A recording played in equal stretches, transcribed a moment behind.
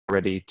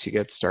ready to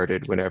get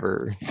started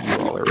whenever you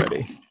all are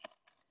ready.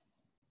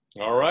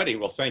 All righty.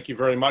 Well, thank you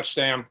very much,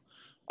 Sam.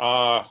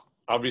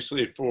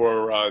 Obviously,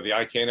 for the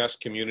IKNS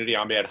community,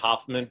 I'm Ed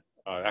Hoffman,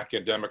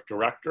 Academic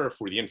Director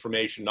for the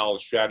Information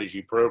Knowledge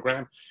Strategy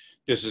Program.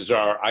 This is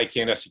our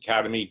IKNS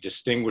Academy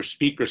Distinguished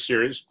Speaker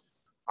Series.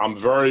 I'm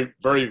very,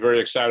 very, very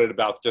excited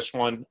about this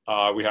one.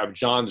 We have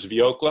John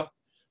Sviokla,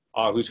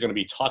 who's going to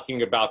be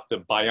talking about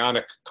the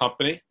Bionic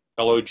company.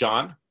 Hello,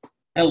 John.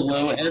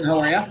 Hello, Ed. How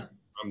are you?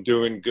 I'm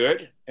doing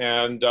good.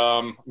 And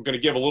I'm going to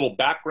give a little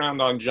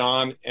background on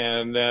John,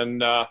 and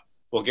then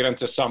we'll get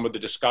into some of the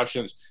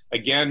discussions.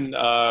 Again,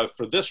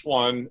 for this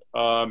one,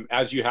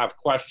 as you have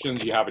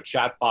questions, you have a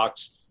chat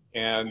box,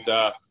 and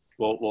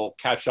we'll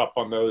catch up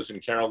on those.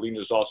 And Caroline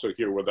is also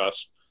here with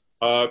us.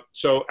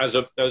 So as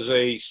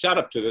a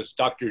setup to this,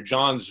 Dr.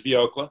 John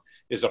Sviokla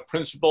is a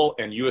principal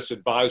and U.S.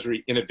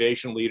 Advisory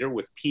Innovation Leader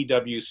with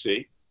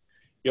PwC.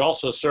 He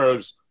also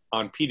serves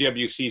on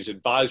PwC's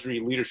Advisory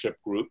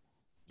Leadership Group,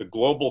 the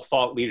Global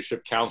Thought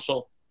Leadership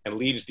Council, and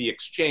leads the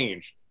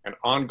Exchange, an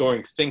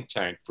ongoing think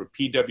tank for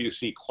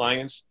PwC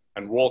clients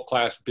and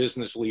world-class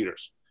business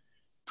leaders.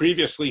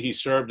 Previously, he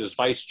served as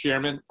Vice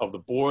Chairman of the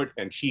Board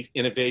and Chief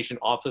Innovation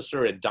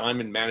Officer at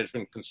Diamond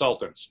Management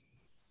Consultants.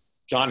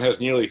 John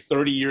has nearly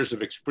 30 years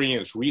of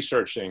experience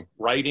researching,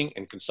 writing,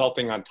 and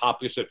consulting on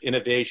topics of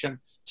innovation,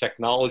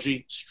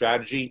 technology,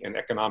 strategy, and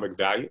economic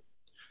value.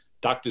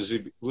 Dr.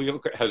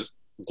 Sviokla has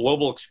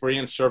global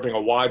experience serving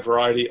a wide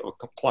variety of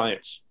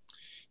clients.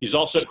 He's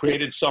also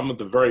created some of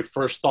the very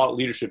first thought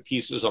leadership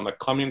pieces on the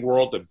coming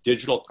world of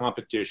digital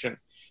competition,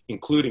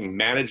 including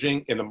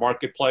managing in the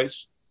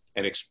marketplace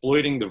and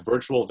exploiting the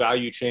virtual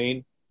value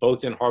chain,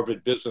 both in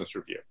Harvard Business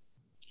Review.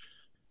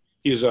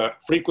 He's a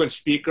frequent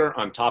speaker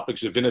on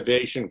topics of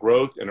innovation,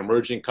 growth, and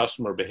emerging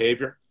customer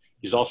behavior.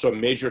 He's also a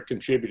major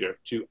contributor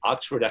to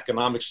Oxford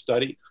Economics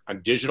Study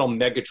on Digital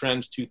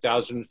Megatrends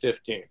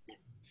 2015.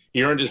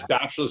 He earned his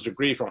bachelor's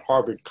degree from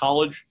Harvard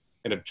College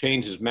and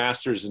obtained his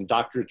master's and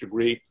doctorate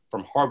degree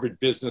from Harvard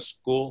Business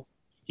School.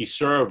 He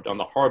served on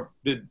the Harvard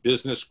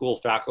Business School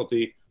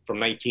faculty from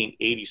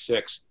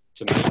 1986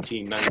 to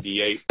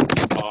 1998.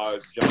 John,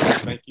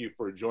 thank you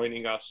for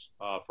joining us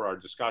for our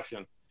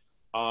discussion.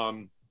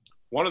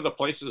 One of the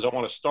places I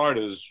want to start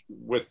is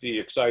with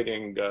the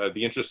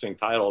interesting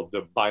title of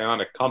the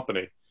Bionic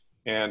company,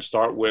 and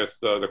start with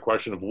the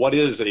question of what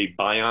is a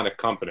Bionic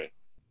company?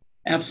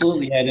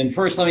 Absolutely, Ed. And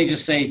first, let me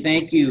just say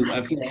thank you.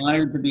 I feel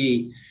honored to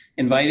be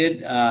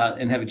invited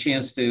and have a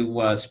chance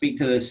to speak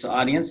to this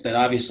audience that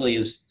obviously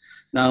is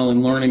not only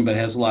learning, but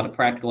has a lot of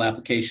practical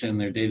application in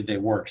their day-to-day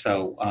work.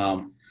 So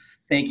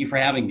thank you for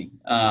having me.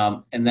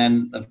 And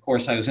then, of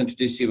course, I was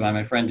introduced to you by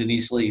my friend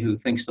Denise Lee, who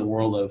thinks the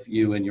world of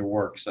you and your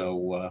work.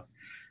 So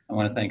I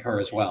want to thank her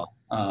as well.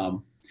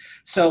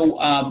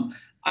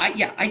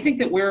 I think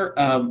that we're,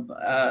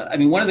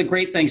 one of the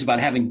great things about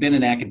having been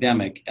an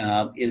academic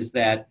is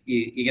that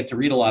you get to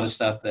read a lot of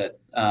stuff that,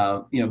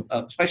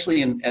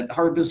 especially at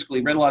Harvard Business School,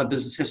 you read a lot of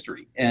business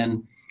history.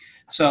 And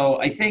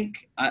so I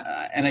think,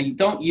 and I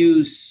don't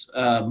use,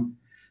 the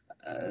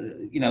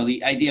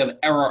idea of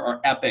era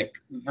or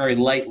epic very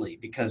lightly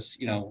because,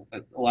 a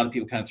lot of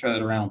people kind of throw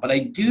it around. But I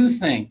do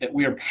think that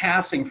we are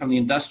passing from the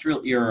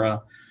industrial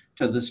era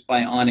to this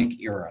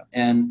bionic era.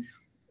 And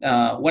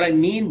what I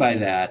mean by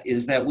that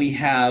is that we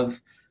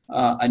have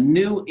a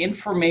new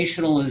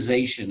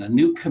informationalization, a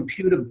new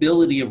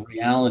computability of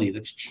reality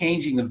that's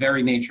changing the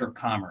very nature of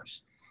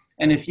commerce.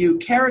 And if you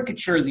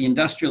caricature the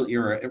industrial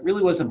era, it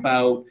really was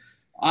about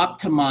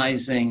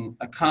optimizing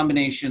a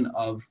combination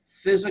of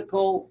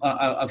physical,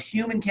 of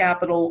human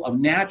capital, of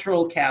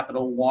natural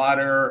capital,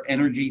 water,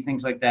 energy,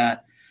 things like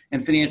that,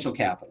 and financial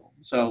capital.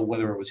 So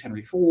whether it was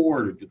Henry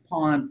Ford or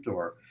DuPont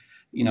or,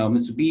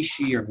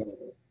 Mitsubishi or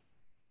whatever.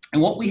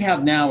 And what we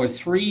have now are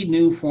three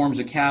new forms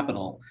of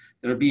capital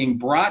that are being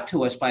brought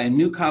to us by a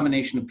new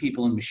combination of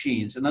people and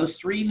machines. And those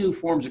three new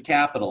forms of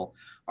capital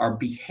are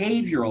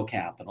behavioral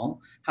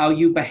capital, how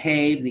you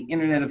behave, the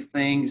Internet of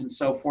Things and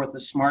so forth, the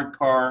smart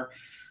car;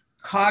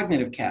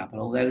 cognitive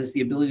capital, that is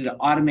the ability to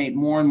automate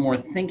more and more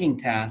thinking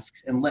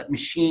tasks and let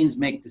machines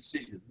make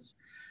decisions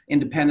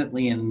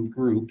independently in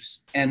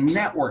groups; and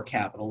network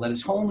capital, that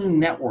is whole new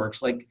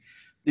networks. Like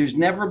there's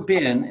never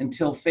been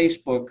until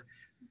Facebook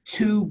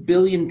 2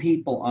 billion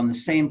people on the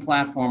same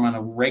platform on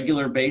a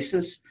regular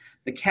basis.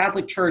 The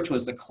Catholic Church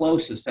was the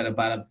closest at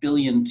about 1.2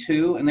 billion,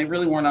 and they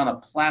really weren't on a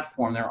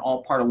platform. They're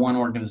all part of one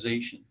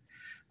organization.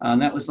 And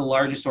that was the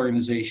largest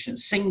organization,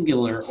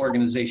 singular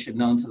organization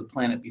known to the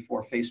planet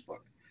before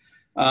Facebook.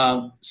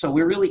 So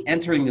we're really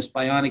entering this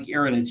bionic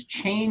era, and it's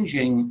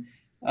changing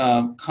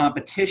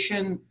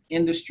competition,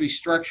 industry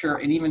structure,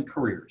 and even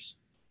careers.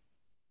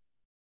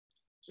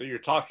 So you're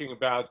talking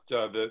about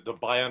the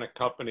Bionic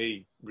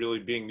company really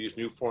being these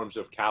new forms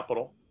of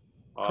capital,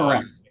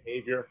 correct?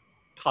 Behavior,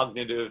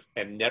 cognitive,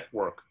 and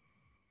network.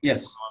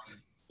 Yes.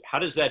 How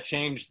does that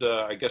change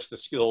the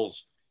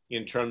skills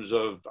in terms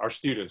of our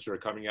students who are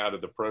coming out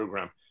of the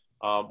program?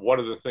 What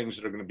are the things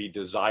that are going to be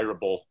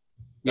desirable?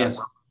 Yes.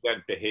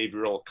 That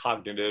behavioral,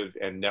 cognitive,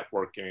 and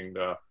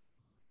networking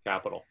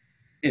capital.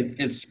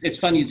 It's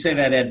funny you say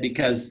that, Ed,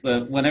 because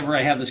whenever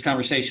I have this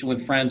conversation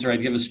with friends or I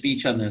give a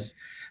speech on this,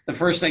 the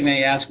first thing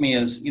they ask me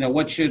is,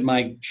 what should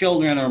my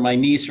children or my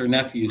niece or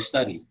nephew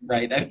study,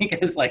 right? I think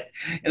it's like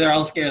they're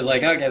all scared. It's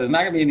like, okay, there's not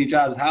going to be any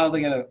jobs. How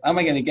am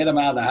I going to get them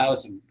out of the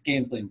house and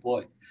gainfully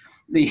employed?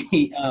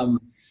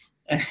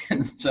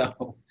 And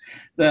so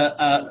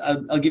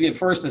I'll give you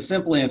first a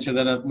simple answer,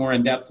 then a more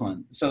in-depth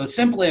one. So the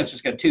simple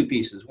answer's got two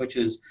pieces, which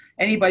is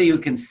anybody who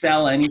can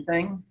sell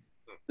anything.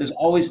 There's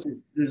always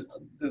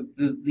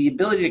the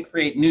ability to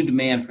create new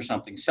demand for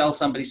something, sell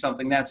somebody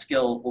something. That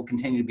skill will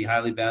continue to be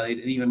highly valued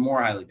and even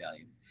more highly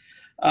valued.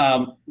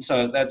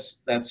 So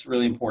that's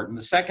really important.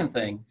 The second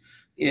thing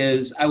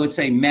is, I would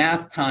say,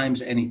 math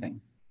times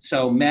anything.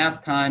 So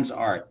math times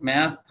art,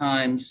 math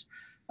times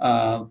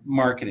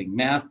marketing,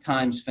 math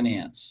times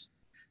finance.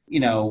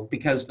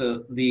 Because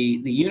the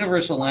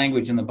universal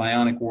language in the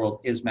bionic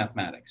world is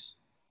mathematics,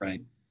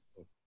 right?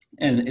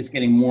 And it's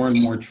getting more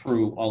and more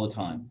true all the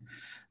time.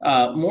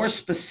 More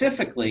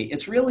specifically,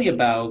 it's really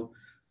about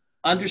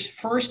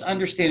first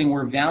understanding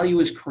where value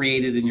is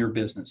created in your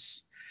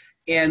business,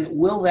 and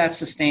will that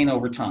sustain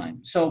over time.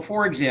 So,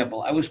 for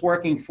example, I was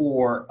working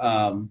for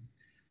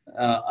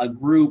a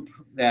group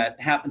that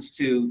happens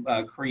to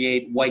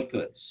create white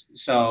goods.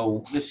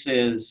 So this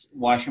is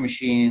washing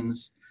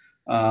machines,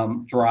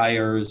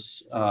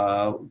 dryers,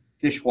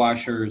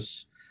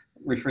 dishwashers,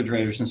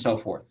 refrigerators, and so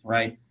forth,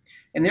 right?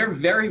 And they're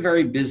very,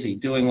 very busy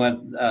doing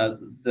what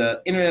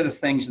the Internet of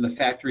Things in the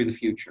factory of the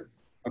future,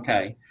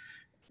 okay?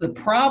 The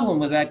problem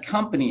with that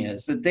company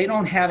is that they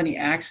don't have any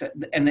access,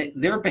 and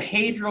their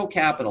behavioral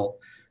capital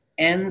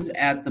ends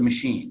at the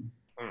machine.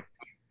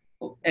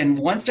 And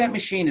once that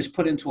machine is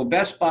put into a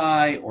Best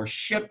Buy or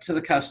shipped to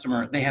the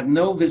customer, they have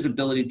no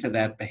visibility to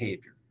that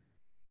behavior,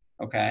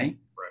 okay?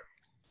 Right.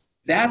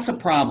 That's a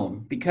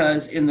problem,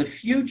 because in the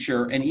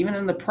future and even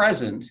in the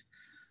present,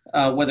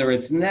 whether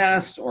it's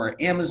Nest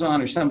or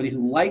Amazon or somebody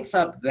who lights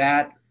up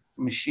that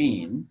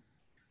machine,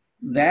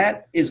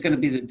 that is going to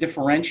be the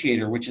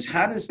differentiator, which is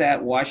how does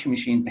that washing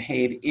machine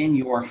behave in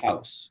your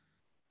house?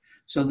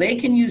 So they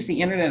can use the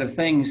Internet of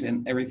Things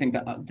and everything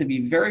to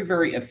be very,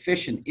 very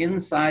efficient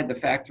inside the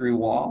factory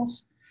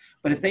walls.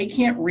 But if they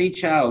can't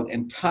reach out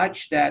and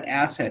touch that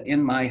asset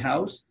in my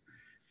house,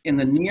 in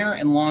the near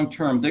and long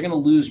term, they're going to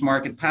lose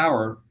market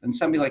power. And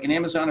somebody like an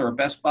Amazon or a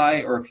Best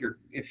Buy, or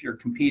if you're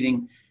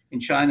competing in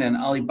China, an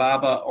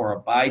Alibaba or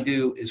a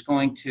Baidu is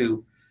going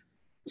to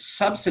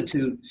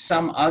substitute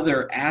some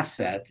other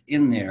asset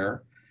in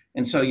there.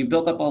 And so you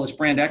built up all this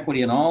brand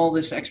equity and all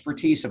this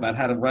expertise about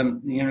how to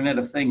run the Internet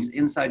of Things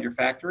inside your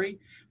factory,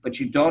 but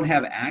you don't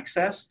have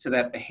access to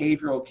that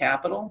behavioral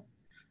capital,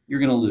 you're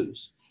going to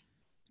lose.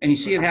 And you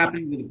see it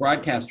happening with the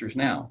broadcasters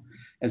now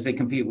as they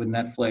compete with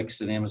Netflix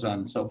and Amazon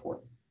and so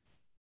forth.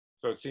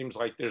 So it seems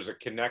like there's a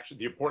connection,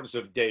 the importance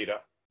of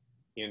data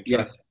in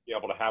trying to be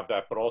able to have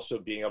that, but also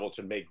being able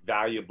to make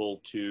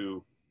valuable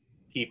to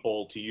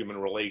people, to human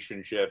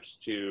relationships,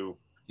 to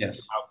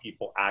how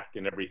people act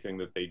in everything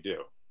that they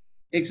do.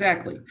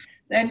 Exactly.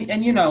 And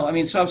so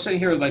I'm sitting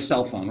here with my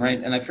cell phone, right?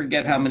 And I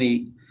forget how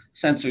many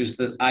sensors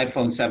the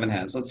iPhone 7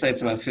 has. Let's say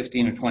it's about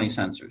 15 or 20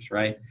 sensors,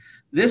 right?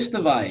 This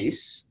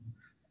device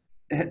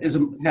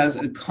has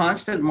a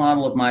constant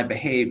model of my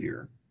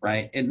behavior,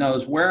 right? It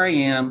knows where I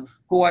am,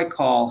 who I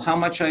call, how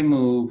much I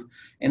move.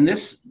 And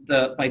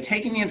by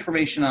taking the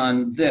information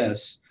on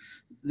this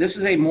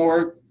is a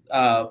more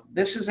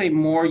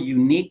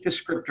unique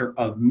descriptor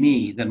of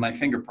me than my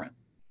fingerprint,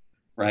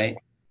 right?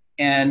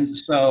 And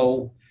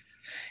so,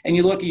 and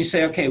you look and you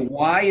say, okay,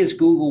 why is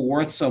Google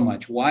worth so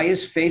much? Why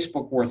is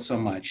Facebook worth so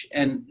much?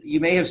 And you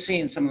may have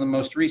seen some of the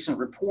most recent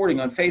reporting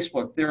on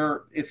Facebook.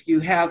 If you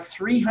have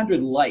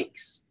 300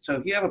 likes, so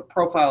if you have a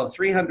profile of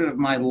 300 of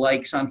my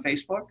likes on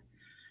Facebook,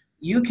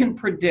 you can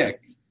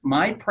predict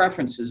my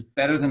preferences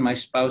better than my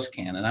spouse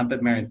can. And I've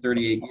been married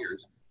 38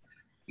 years.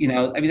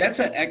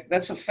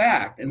 That's a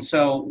fact. And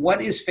so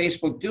what is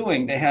Facebook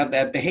doing? They have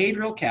that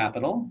behavioral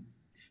capital,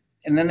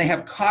 and then they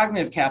have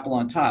cognitive capital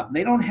on top.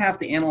 They don't have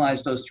to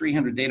analyze those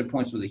 300 data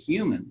points with a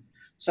human.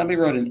 Somebody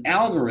wrote an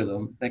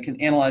algorithm that can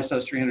analyze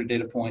those 300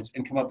 data points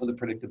and come up with a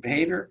predictive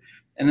behavior.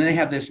 And then they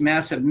have this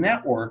massive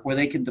network where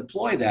they can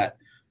deploy that,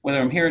 whether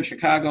I'm here in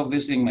Chicago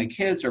visiting my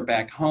kids or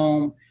back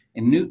home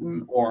in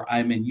Newton, or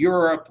I'm in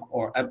Europe,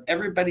 or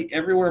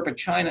everywhere but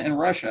China and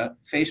Russia,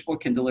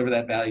 Facebook can deliver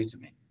that value to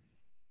me.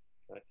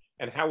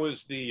 And how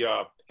is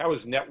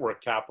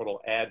network capital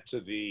add to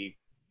the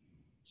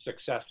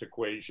success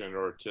equation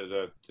or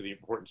to the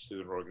importance to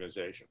an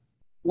organization?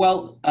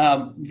 Well,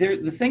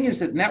 the thing is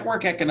that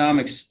network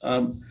economics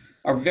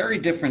are very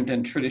different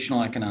than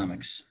traditional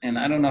economics. And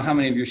I don't know how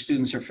many of your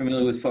students are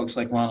familiar with folks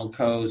like Ronald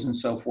Coase and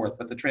so forth,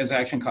 but the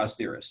transaction cost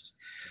theorist.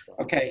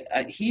 Okay,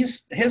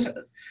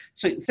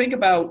 so think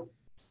about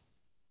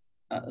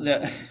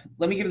let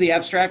me give the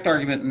abstract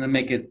argument and then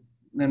make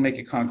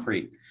it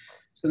concrete.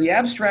 So the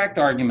abstract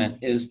argument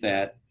is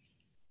that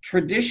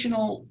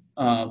traditional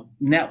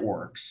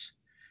networks,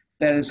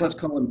 that is, let's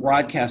call them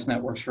broadcast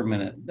networks for a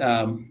minute,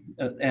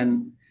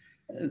 and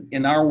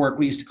in our work,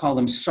 we used to call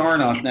them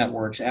Sarnoff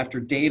networks after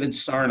David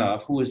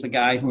Sarnoff, who was the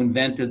guy who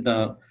invented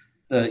the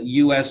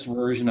US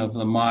version of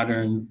the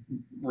modern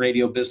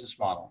radio business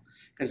model.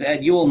 Because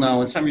Ed, you will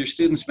know, and some of your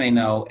students may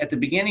know, at the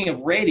beginning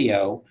of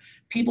radio,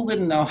 people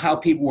didn't know how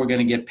people were going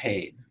to get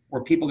paid.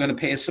 Were people going to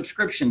pay a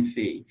subscription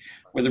fee?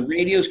 Were the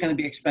radio is going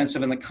to be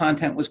expensive and the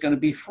content was going to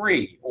be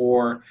free?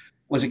 Or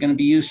was it going to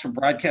be used for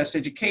broadcast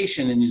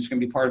education and it's going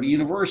to be part of a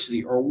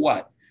university, or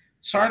what?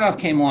 Sarnoff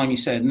came along, he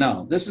said,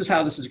 no, this is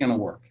how this is going to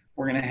work.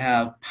 We're going to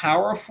have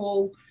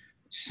powerful,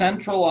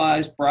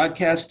 centralized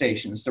broadcast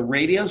stations. The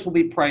radios will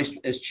be priced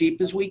as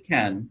cheap as we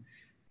can,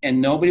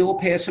 and nobody will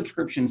pay a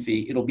subscription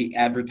fee. It'll be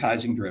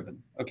advertising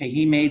driven. Okay,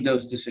 he made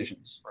those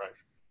decisions. Right.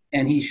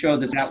 And he showed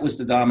that that was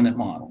the dominant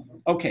model.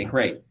 Okay,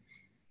 great.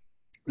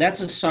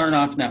 That's a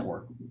Sarnoff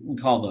network, we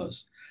call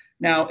those.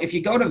 Now, if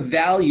you go to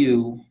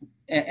value,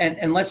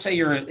 and let's say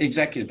you're an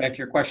executive, back to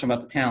your question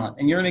about the talent,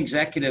 and you're an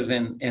executive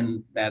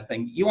in that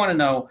thing, you want to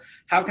know,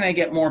 how can I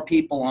get more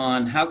people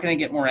on? How can I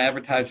get more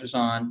advertisers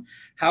on?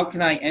 How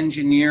can I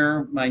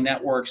engineer my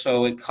network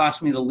so it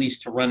costs me the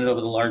least to run it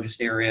over the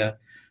largest area?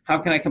 How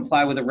can I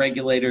comply with the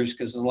regulators,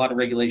 because there's a lot of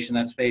regulation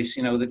in that space,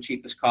 the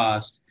cheapest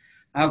cost?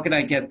 How can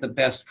I get the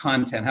best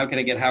content? How can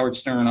I get Howard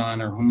Stern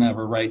on or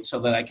whomever, right, so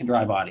that I can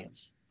drive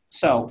audience?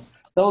 So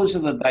those are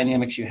the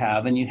dynamics you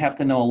have, and you have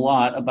to know a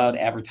lot about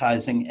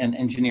advertising and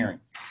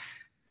engineering.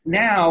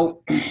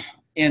 Now,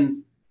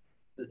 and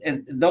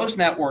those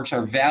networks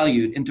are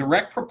valued in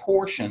direct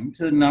proportion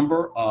to the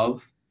number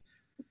of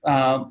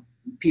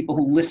people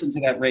who listen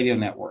to that radio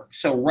network.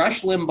 So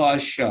Rush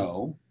Limbaugh's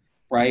show,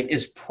 right,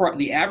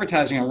 the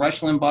advertising on Rush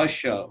Limbaugh's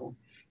show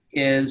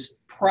is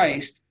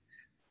priced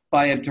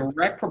by a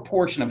direct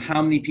proportion of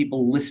how many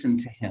people listen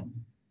to him.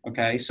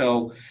 Okay,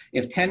 so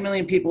if 10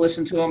 million people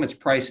listen to him, it's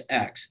price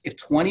X. If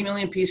 20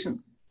 million people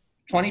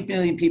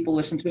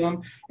listen to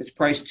him, it's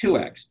price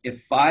 2X.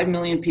 If 5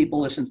 million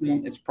people listen to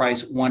him, it's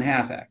price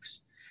 1/2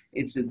 X.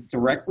 It's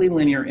directly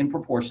linear in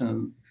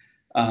proportion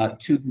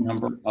to the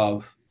number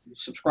of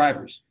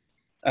subscribers,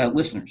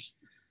 listeners.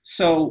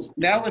 So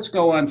now let's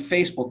go on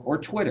Facebook or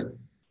Twitter.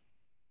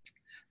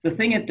 The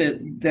thing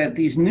that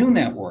these new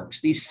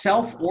networks, these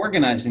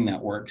self-organizing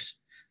networks,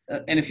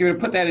 and if you were to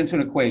put that into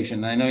an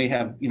equation, I know you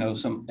have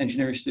some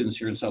engineering students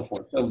here and so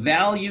forth. So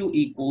value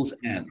equals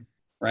N,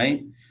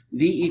 right?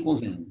 V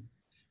equals N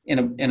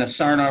in a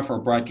Sarnoff or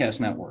a broadcast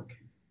network.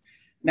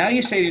 Now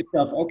you say to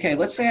yourself, okay,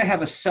 let's say I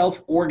have a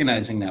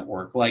self-organizing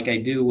network like I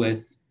do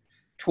with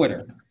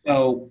Twitter.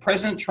 So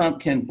President Trump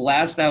can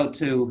blast out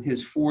to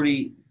his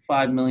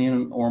 45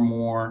 million or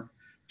more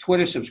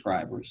Twitter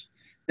subscribers.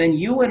 Then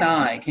you and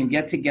I can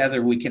get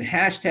together, we can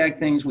hashtag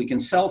things, we can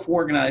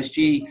self-organize,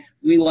 gee,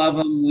 we love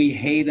them, we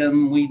hate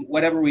them,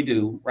 whatever we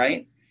do,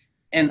 right?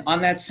 And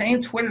on that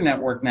same Twitter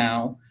network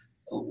now,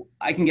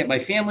 I can get my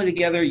family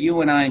together,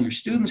 you and I and your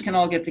students can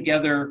all get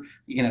together,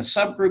 you can have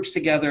subgroups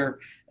together.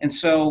 And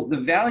so the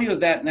value of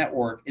that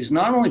network is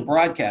not only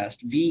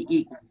broadcast, V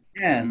equals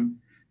N,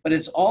 but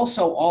it's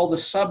also all the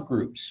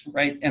subgroups,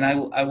 right? And I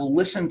will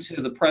listen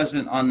to the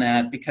president on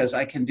that because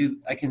I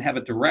can have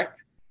a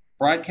direct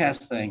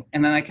broadcast thing,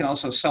 and then I can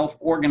also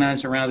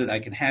self-organize around it, I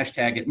can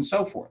hashtag it and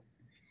so forth.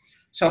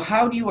 So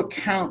how do you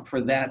account for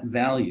that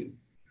value?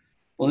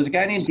 Well, there's a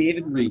guy named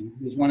David Reed,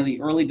 who's one of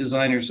the early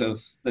designers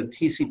of the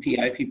TCP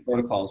IP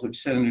protocols, which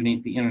sit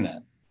underneath the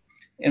internet.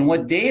 And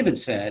what David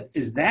said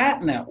is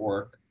that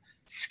network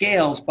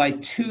scales by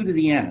 2 to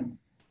the n,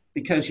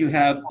 because you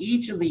have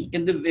each of the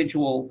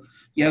individual,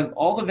 you have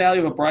all the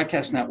value of a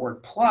broadcast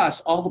network plus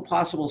all the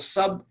possible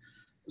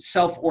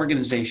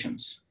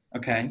self-organizations,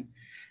 okay?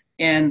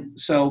 And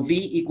so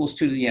V equals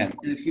 2 to the n.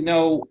 And if you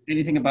know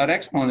anything about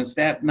exponents,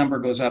 that number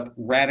goes up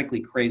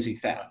radically crazy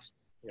fast,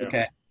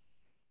 okay?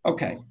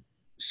 Okay,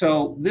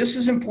 so this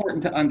is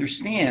important to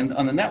understand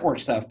on the network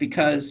stuff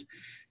because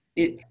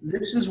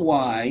this is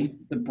why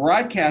the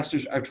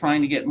broadcasters are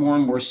trying to get more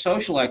and more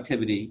social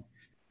activity,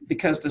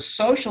 because the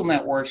social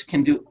networks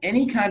can do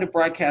any kind of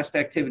broadcast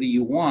activity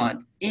you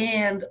want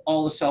and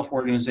all the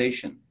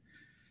self-organization.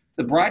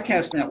 The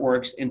broadcast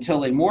networks, until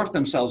they morph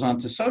themselves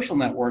onto social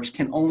networks,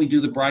 can only do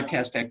the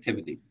broadcast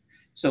activity.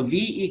 So V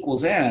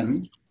equals N,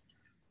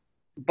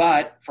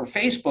 but for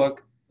Facebook,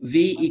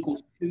 V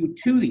equals 2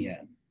 to the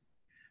N.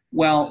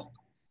 Well,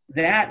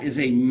 that is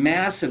a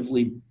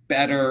massively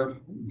better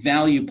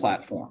value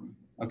platform,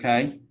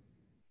 okay?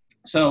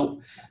 So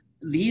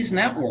these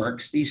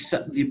networks, the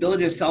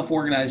ability to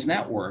self-organize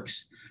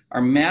networks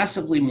are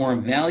massively more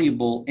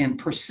valuable and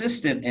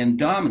persistent and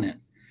dominant.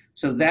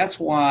 So that's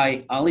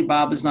why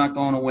Alibaba's not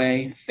going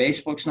away,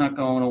 Facebook's not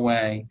going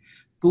away.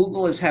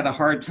 Google has had a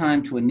hard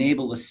time to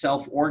enable the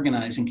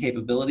self-organizing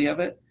capability of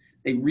it.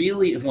 They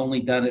really have only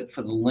done it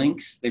for the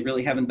links. They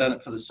really haven't done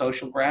it for the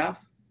social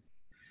graph.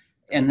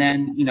 And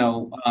then,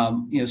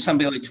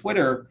 somebody like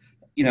Twitter,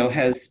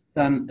 has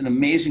done an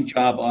amazing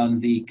job on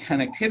the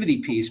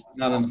connectivity piece, but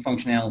not on the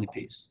functionality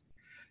piece.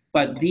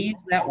 But these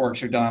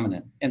networks are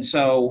dominant. And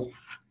so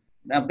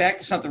now back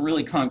to something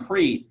really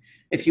concrete.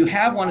 If you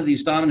have one of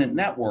these dominant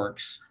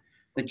networks,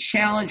 The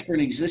challenge for an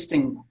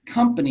existing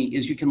company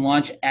is you can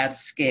launch at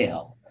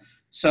scale.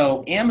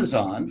 So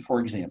Amazon, for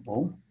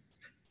example,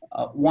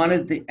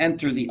 wanted to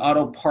enter the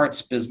auto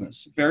parts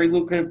business. Very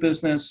lucrative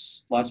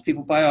business. Lots of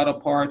people buy auto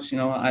parts. You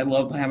know, I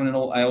love having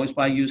I always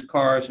buy used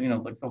cars, you know,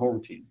 like the whole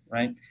routine,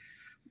 right?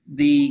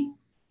 The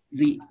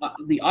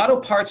auto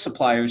parts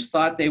suppliers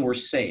thought they were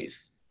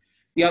safe.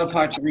 The auto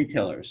parts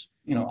retailers,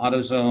 you know,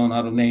 AutoZone,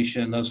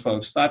 AutoNation, those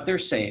folks thought they're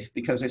safe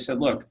because they said,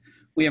 look,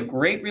 we have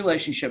great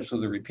relationships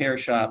with the repair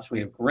shops. We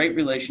have great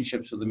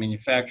relationships with the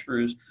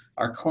manufacturers.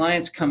 Our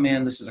clients come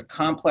in. This is a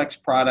complex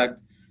product.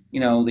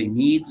 You know, they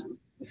need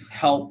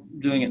help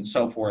doing it and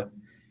so forth.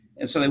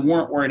 And so they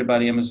weren't worried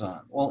about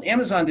Amazon. Well,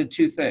 Amazon did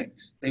two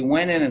things. They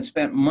went in and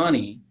spent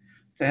money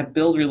to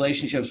build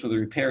relationships with the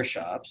repair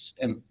shops.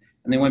 And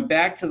they went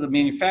back to the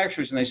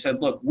manufacturers and they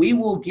said, look, we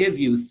will give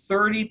you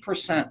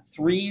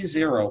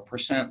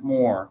 30%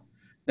 more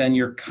than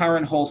your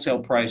current wholesale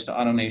price to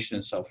AutoNation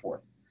and so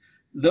forth.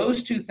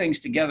 Those two things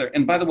together,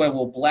 and by the way,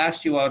 we'll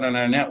blast you out on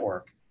our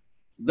network.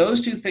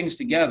 Those two things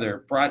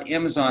together brought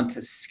Amazon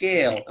to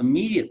scale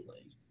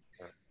immediately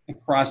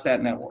across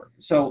that network.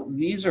 So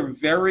these are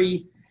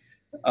very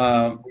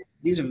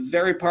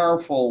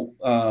powerful,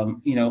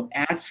 you know,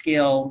 at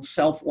scale,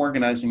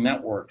 self-organizing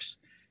networks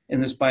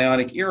in this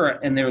bionic era,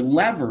 and they're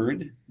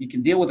levered. You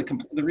can deal with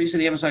the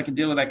reason Amazon can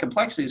deal with that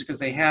complexity is because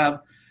they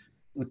have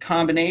the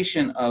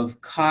combination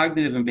of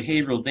cognitive and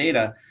behavioral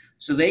data,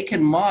 so they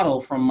can model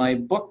from my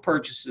book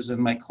purchases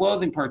and my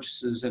clothing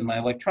purchases and my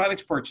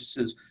electronics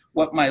purchases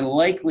what my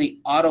likely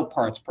auto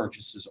parts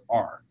purchases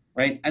are.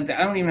 Right? And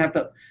I don't even have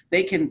to,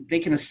 they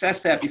can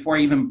assess that before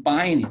I even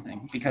buy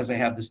anything because they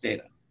have this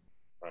data.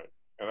 Right.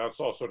 And that's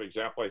also an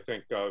example, I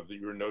think, of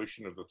your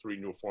notion of the three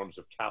new forms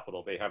of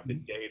capital. They have the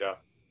data,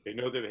 they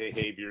know their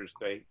behaviors,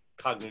 they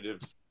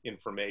cognitive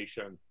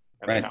information,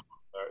 and they have an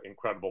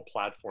incredible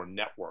platform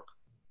network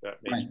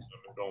that makes them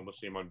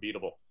almost seem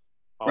unbeatable.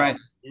 Right.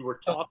 We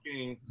were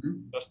talking,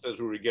 just as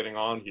we were getting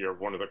on here,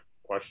 one of the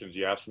questions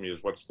you asked me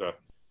is what's the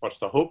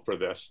hope for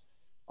this?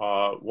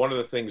 One of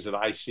the things that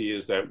I see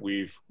is that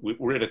we're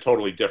in a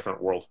totally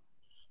different world.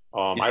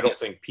 I don't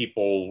think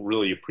people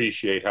really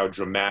appreciate how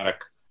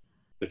dramatic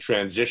the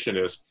transition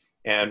is.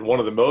 And one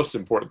of the most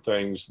important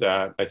things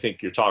that I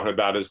think you're talking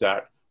about is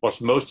that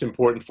what's most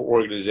important for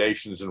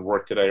organizations and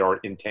work today are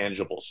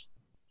intangibles.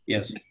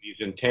 Yes. These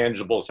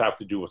intangibles have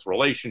to do with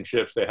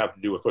relationships. They have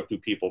to do with what do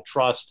people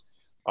trust?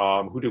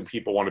 Who do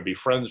people want to be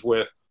friends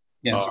with?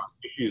 Yes.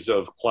 Issues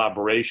of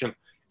collaboration.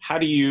 How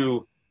do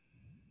you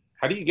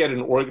get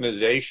an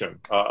organization?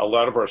 A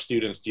lot of our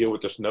students deal with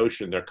this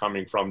notion. They're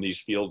coming from these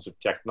fields of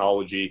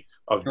technology,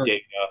 of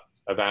data,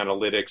 of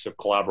analytics, of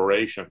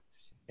collaboration.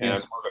 And one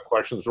of the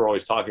questions we're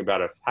always talking about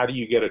is how do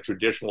you get a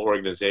traditional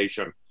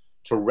organization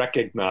to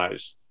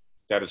recognize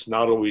that it's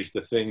not always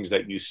the things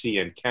that you see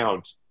and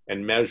count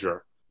and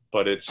measure,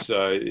 but it's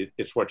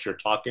what you're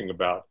talking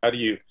about. How do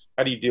you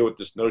deal with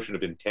this notion of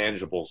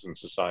intangibles in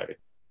society?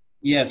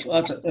 Yes,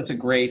 well, that's a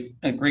great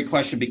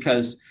question,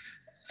 because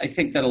I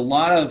think that a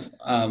lot of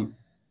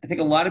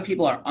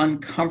people are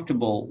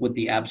uncomfortable with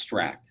the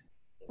abstract,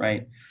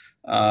 right?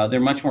 They're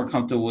much more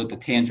comfortable with the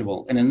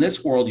tangible. And in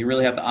this world, you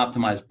really have to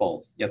optimize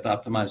both. You have to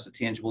optimize the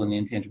tangible and the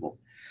intangible.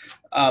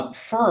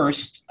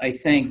 First, I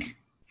think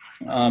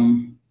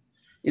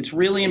it's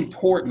really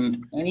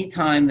important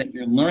anytime that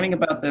you're learning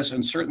about this,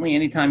 and certainly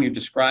anytime you're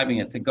describing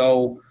it, to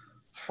go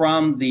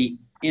from the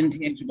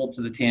intangible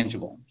to the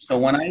tangible. So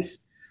when I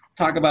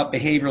talk about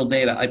behavioral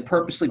data, I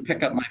purposely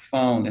pick up my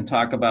phone and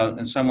talk about,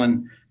 and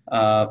someone,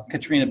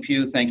 Katrina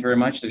Pugh, thank you very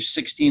much. There's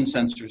 16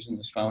 sensors in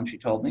this phone, she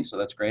told me, so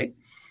that's great.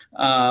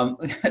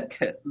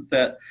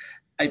 That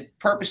I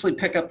purposely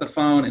pick up the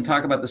phone and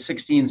talk about the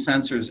 16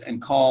 sensors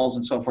and calls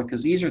and so forth,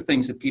 because these are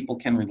things that people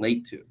can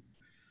relate to.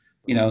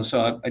 You know,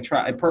 so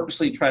I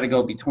purposely try to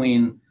go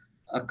between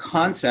a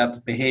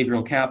concept,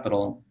 behavioral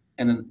capital,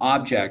 and an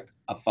object,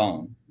 a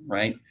phone,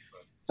 right?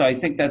 So I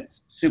think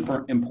that's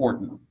super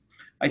important.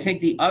 I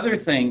think the other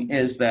thing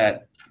is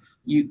that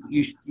you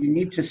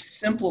need to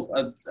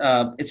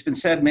it's been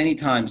said many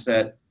times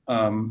that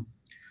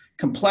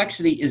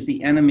complexity is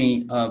the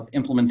enemy of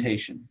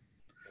implementation.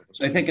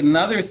 So I think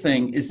another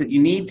thing is that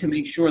you need to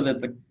make sure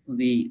that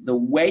the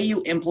way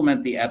you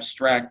implement the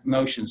abstract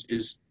notions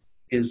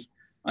is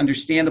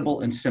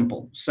understandable and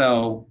simple.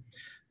 So,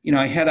 you know,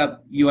 I head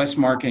up U.S.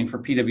 marketing for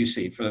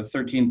PwC, for the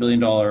 $13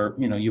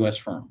 billion, U.S.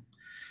 firm.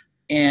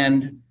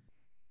 And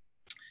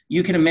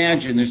you can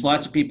imagine there's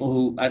lots of people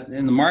who,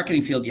 in the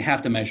marketing field, you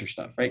have to measure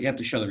stuff, right? You have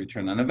to show the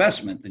return on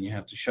investment, and you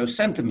have to show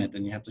sentiment,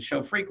 and you have to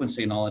show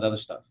frequency and all that other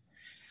stuff.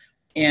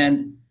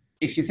 And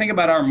if you think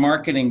about our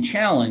marketing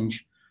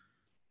challenge,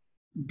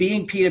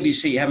 being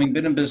PwC, having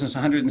been in business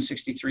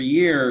 163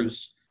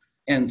 years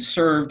and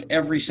served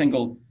every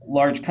single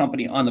large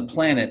company on the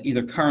planet,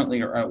 either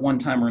currently or at one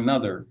time or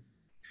another,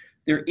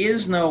 there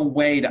is no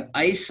way to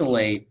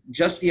isolate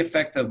just the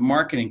effect of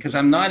marketing, because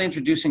I'm not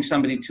introducing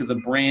somebody to the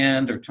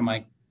brand or to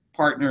my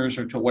partners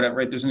or to whatever,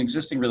 right? There's an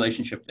existing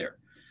relationship there.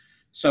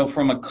 So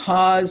from a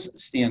cause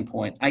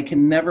standpoint, I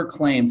can never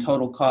claim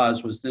total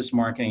cause was this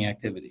marketing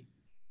activity.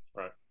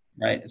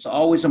 right? It's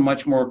always a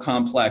much more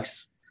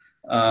complex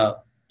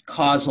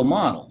causal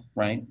model,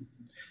 right?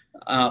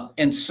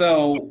 And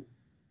so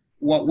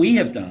what we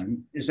have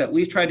done is that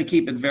we've tried to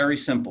keep it very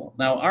simple.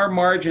 Now, our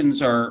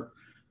margins are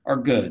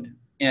good.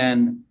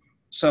 And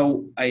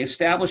so I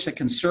established a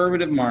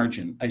conservative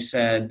margin. I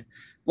said,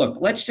 look,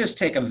 let's just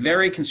take a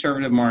very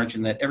conservative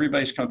margin that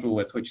everybody's comfortable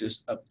with, which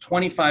is a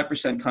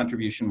 25%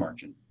 contribution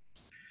margin.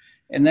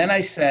 And then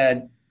I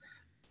said,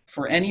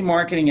 for any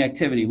marketing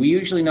activity, we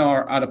usually know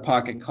our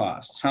out-of-pocket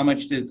costs. How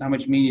much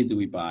media do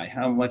we buy?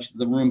 How much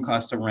the room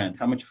cost to rent?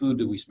 How much food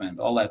do we spend?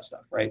 All that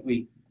stuff, right?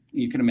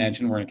 You can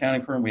imagine we're an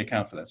accounting firm, we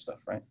account for that stuff,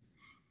 right?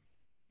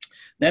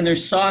 Then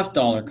there's soft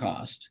dollar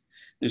cost.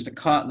 There's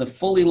the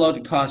fully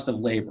loaded cost of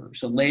labor.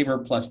 So labor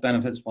plus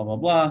benefits, blah, blah,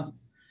 blah.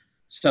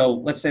 So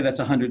let's say that's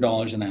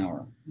 $100 an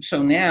hour.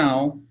 So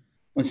now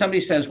when somebody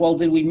says, well,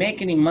 did we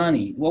make any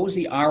money? What was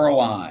the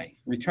ROI,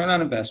 return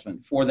on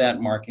investment, for that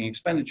marketing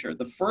expenditure?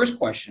 The first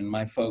question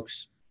my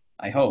folks,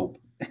 I hope,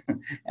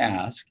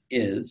 ask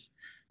is,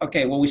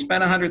 okay, well, we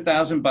spent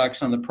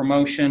 $100,000 on the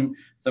promotion,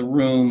 the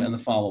room, and the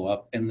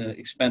follow-up, and the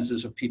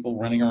expenses of people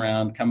running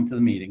around, coming to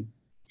the meeting.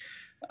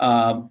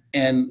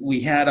 And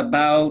we had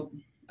about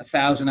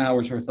 1,000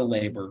 hours worth of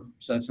labor,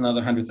 so that's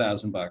another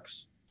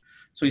 $100,000.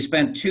 So we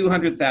spent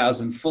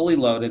 $200,000 fully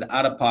loaded,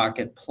 out of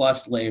pocket,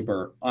 plus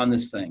labor on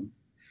this thing.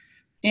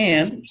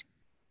 And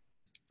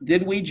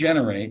did we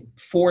generate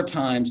 4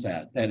 times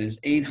that? That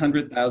is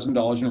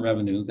 $800,000 in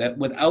revenue that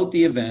without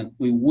the event,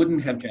 we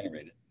wouldn't have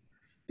generated,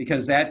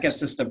 because that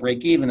gets us to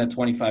break even at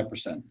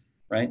 25%,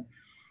 right?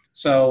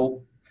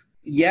 So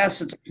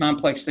yes, it's a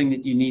complex thing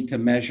that you need to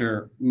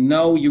measure.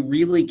 No, you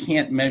really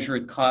can't measure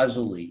it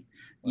causally.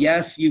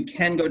 Yes, you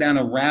can go down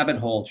a rabbit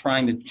hole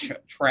trying to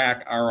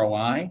track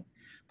ROI,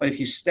 but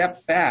if you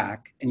step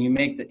back and you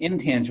make the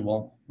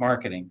intangible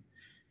marketing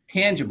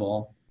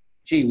tangible,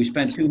 gee, we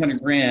spent 200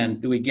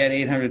 grand, do we get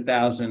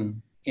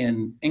 800,000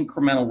 in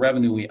incremental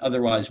revenue we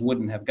otherwise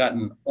wouldn't have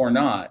gotten or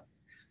not?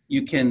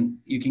 You can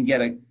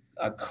get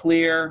a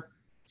clear,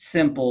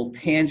 simple,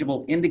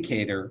 tangible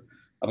indicator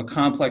of a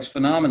complex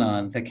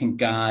phenomenon that can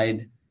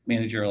guide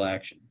managerial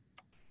action.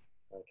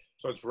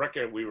 So it's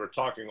record. We were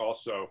talking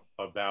also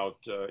about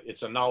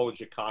it's a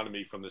knowledge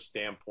economy from the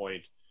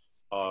standpoint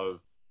of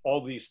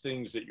all these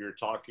things that you're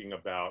talking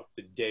about,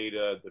 the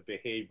data, the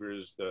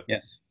behaviors, the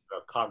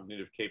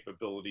cognitive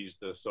capabilities,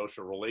 the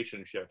social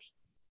relationships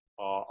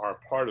are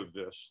part of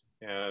this.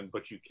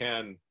 But you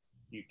can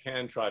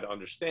try to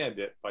understand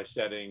it by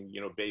setting,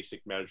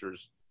 basic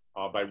measures,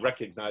 by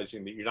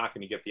recognizing that you're not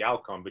going to get the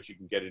outcome, but you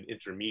can get an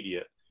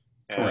intermediate.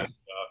 And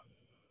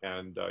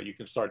you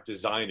can start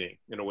designing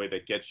in a way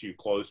that gets you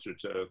closer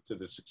to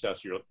the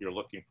success you're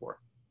looking for.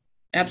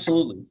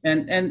 Absolutely.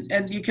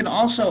 And you can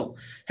also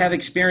have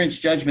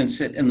experienced judgment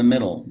sit in the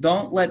middle.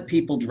 Don't let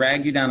people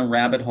drag you down a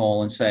rabbit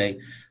hole and say,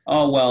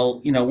 oh,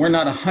 well, we're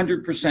not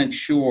 100%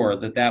 sure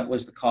that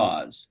was the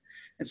cause.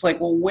 It's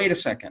like, well, wait a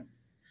second.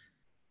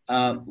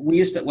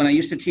 When I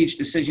used to teach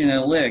decision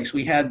analytics,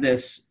 we had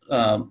this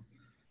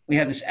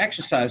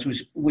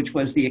exercise which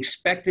was the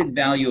expected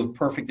value of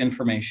perfect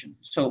information.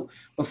 So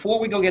before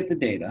we go get the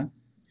data,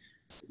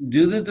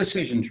 do the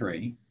decision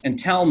tree and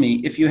tell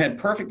me, if you had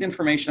perfect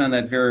information on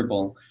that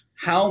variable,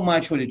 how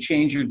much would it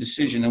change your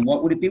decision and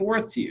what would it be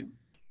worth to you?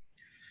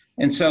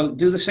 And so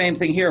do the same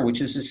thing here,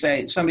 which is to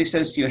say, somebody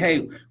says to you,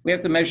 hey, we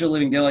have to measure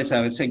living daylights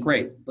out. I'd say,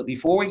 great, but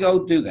before we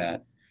go do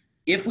that,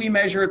 if we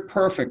measure it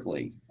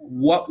perfectly,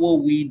 what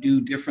will we do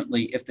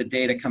differently if the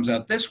data comes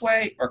out this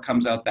way or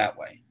comes out that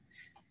way?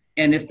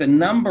 And if the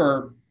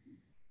number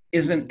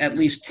isn't at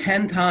least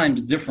 10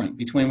 times different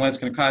between what it's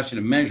going to cost you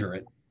to measure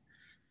it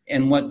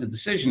and what the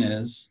decision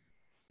is,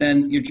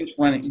 then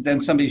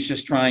somebody's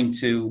just trying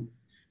to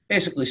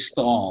basically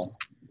stall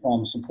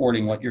from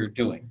supporting what you're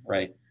doing,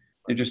 right?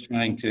 They're just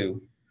trying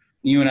to,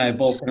 you and I have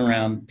both been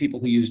around people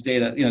who use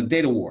data,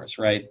 data wars,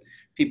 right?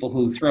 People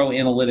who throw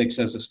analytics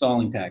as a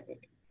stalling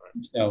tactic.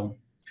 So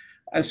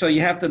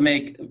you have to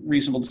make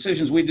reasonable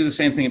decisions. We do the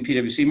same thing in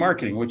PwC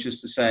marketing, which is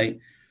to say,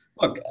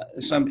 look,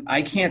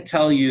 I can't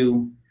tell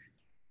you,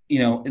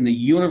 in the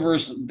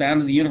universe, down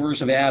to the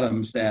universe of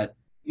atoms, that,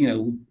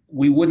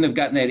 we wouldn't have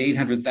gotten that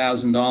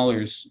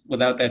 $800,000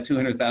 without that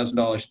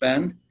 $200,000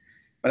 spend.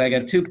 But I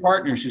got 2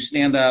 partners who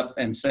stand up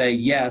and say,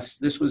 yes,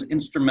 this was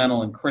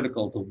instrumental and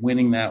critical to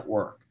winning that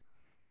work.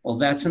 Well,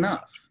 that's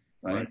enough,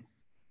 right?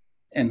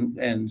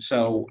 And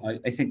so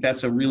I think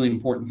that's a really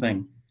important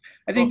thing.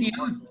 I think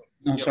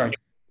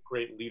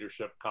great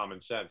leadership,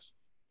 common sense.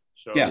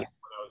 So yeah. when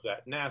I was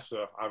at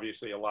NASA,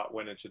 obviously a lot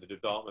went into the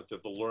development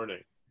of the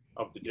learning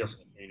of the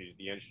different communities,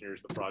 the engineers,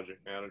 the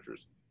project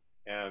managers.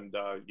 And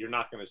you're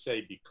not going to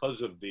say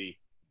because of the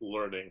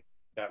learning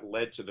that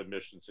led to the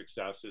mission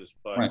successes,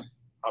 but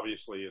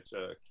obviously it's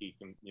a key,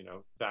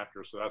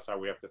 factor. So that's how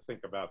we have to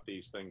think about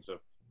these things, of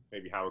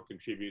maybe how it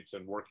contributes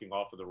and working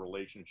off of the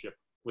relationship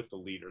with the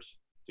leaders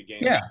to gain.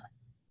 Yeah,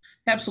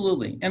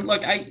 absolutely. And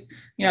look, I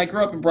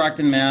grew up in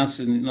Brockton, Mass,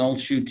 in an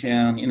old shoe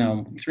town.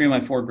 3 of my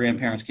 4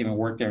 grandparents came and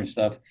worked there and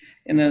stuff.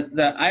 And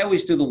I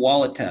always do the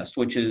wallet test,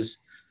 which is,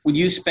 would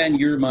you spend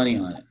your money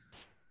on it?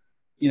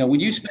 when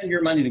you spend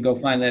your money to go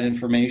find that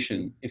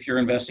information, if you're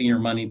investing your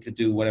money to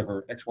do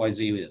whatever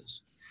XYZ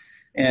is,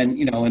 and,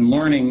 in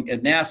learning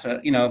at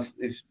NASA,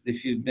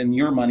 if you'd been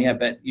your money, I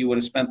bet you would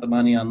have spent the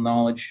money on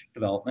knowledge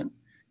development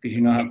because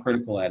you know how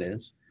critical that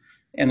is.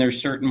 And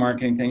there's certain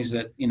marketing things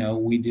that,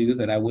 we do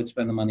that I would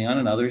spend the money on,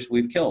 and others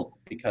we've killed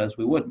because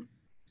we wouldn't.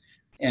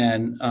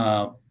 And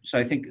so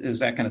I think there's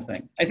that kind of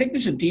thing. I think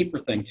there's a deeper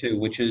thing too,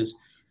 which is,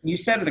 you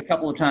said it a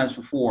couple of times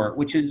before,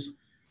 which is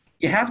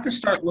you have to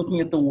start looking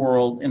at the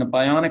world in a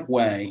bionic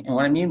way. And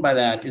what I mean by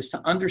that is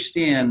to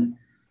understand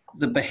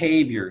the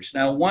behaviors.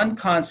 Now, one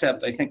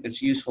concept I think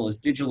that's useful is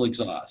digital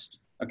exhaust.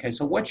 Okay,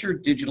 so what's your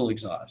digital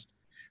exhaust?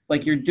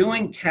 Like you're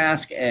doing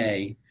task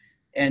A,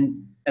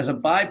 and as a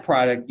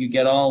byproduct, you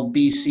get all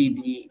B, C,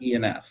 D, E,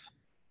 and F.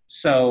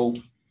 So,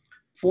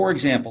 for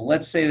example,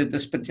 let's say that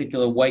this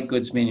particular white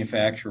goods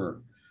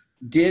manufacturer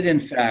did in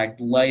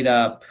fact light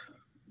up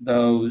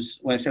those,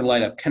 when I say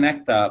light up,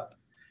 connect up,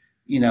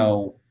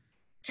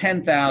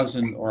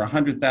 10,000 or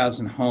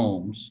 100,000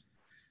 homes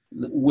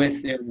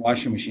with their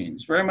washing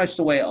machines, very much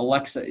the way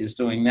Alexa is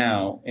doing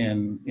now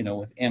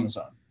with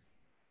Amazon,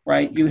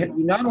 right? You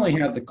not only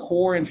have the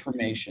core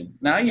information,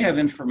 now you have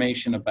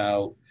information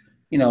about,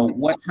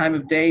 what time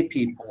of day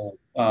people,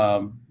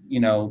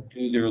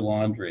 do their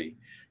laundry,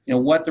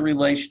 what the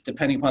relation,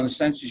 depending upon the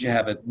sensors you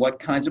have it, what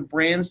kinds of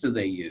brands do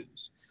they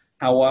use?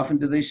 How often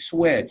do they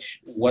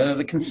switch? What are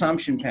the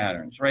consumption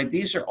patterns, right?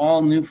 These are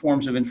all new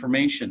forms of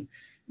information.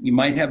 You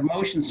might have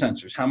motion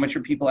sensors. How much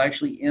are people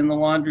actually in the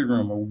laundry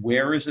room, or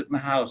where is it in the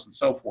house, and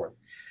so forth.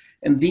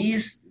 And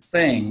these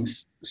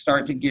things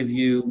start to give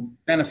you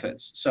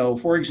benefits. So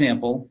for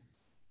example,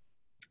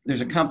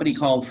 there's a company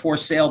called For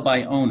Sale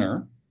by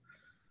Owner,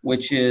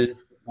 which is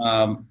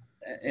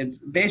it's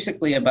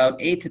basically about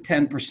 8 to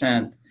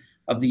 10%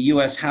 of the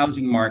U.S.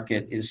 housing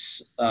market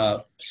is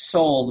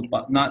sold,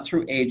 but not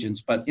through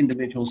agents, but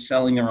individuals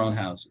selling their own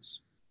houses.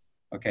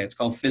 Okay, it's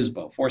called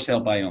FSBO, For Sale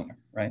by Owner,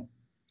 right?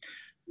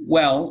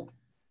 Well,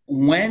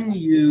 when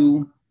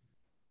you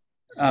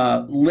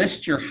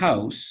list your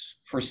house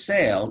for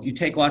sale, you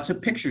take lots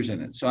of pictures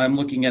in it. So I'm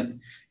looking at,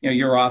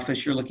 your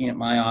office, you're looking at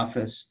my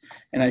office,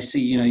 and I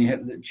see, you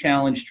have the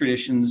challenge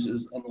traditions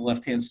is on the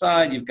left-hand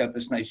side. You've got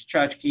this nice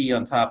tchotchke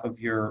on top of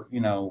your,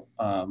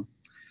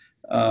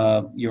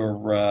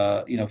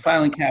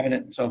 filing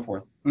cabinet and so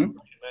forth.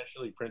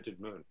 Conventionally printed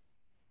moon.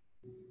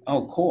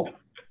 Oh, cool.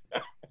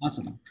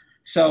 Awesome.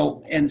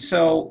 So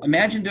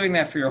imagine doing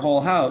that for your whole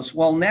house.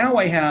 Well, now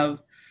I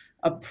have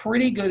a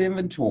pretty good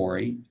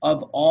inventory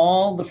of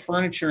all the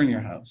furniture in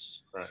your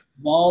house, right,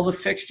 of all the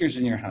fixtures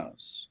in your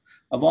house,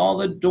 of all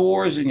the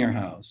doors in your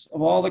house,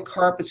 of all the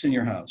carpets in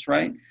your house,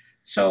 right?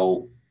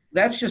 So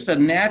that's just a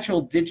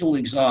natural digital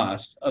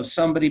exhaust of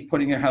somebody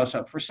putting their house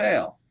up for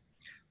sale.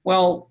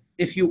 Well,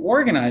 if you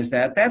organize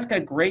that, that's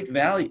got great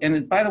value.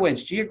 And by the way,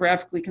 it's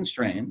geographically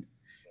constrained.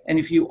 And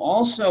if you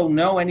also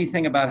know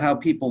anything about how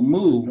people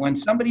move, when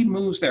somebody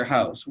moves their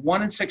house,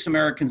 1 in 6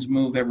 Americans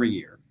move every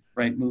year,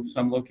 right? Move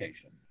some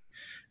location.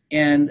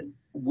 And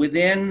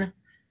within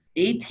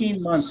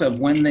 18 months of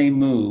when they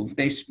move,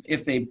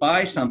 if they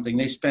buy something,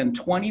 they spend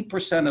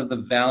 20% of the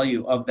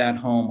value of that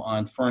home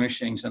on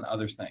furnishings and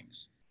other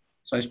things.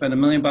 So I spend $1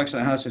 million on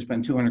a house, I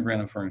spend 200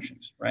 grand on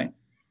furnishings, right?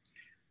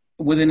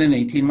 Within an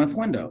 18-month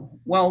window.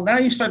 Well, now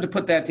you start to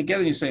put that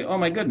together and you say, oh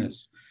my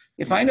goodness,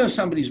 if I know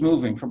somebody's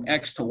moving from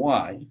X to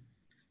Y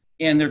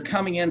and they're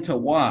coming into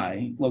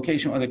Y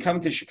location, or they're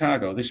coming to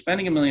Chicago, they're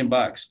spending $1 million.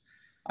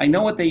 I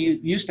know what they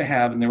used to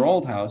have in their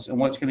old house and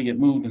what's going to get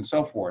moved and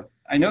so forth.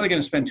 I know they're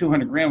going to spend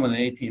 200 grand within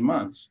 18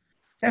 months.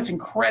 That's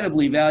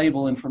incredibly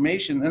valuable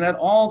information. And that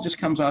all just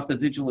comes off the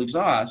digital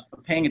exhaust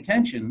of paying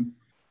attention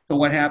to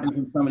what happens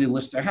when somebody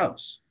lists their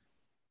house.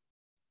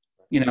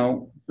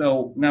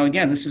 So now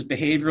again, this is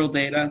behavioral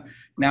data.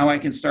 Now I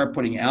can start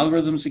putting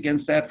algorithms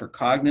against that for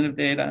cognitive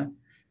data.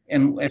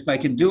 And if I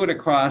can do it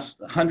across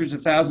hundreds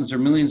of thousands or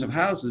millions of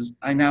houses,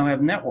 I now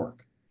have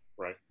network.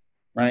 Right.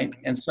 Right.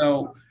 And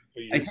so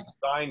you're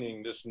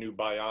designing this new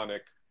bionic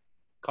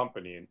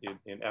company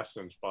in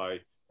essence by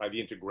the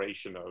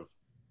integration of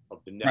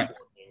the networking, right,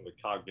 the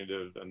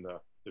cognitive, and the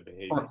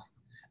behavior.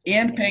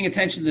 And paying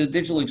attention to the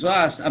digital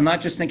exhaust. I'm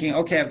not just thinking,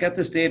 okay, I've got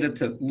this data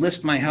to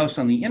list my house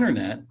on the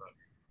internet. Right.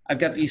 I've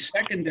got these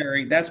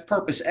secondary, that's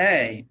purpose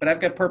A, but I've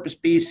got purpose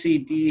B, C,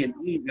 D, and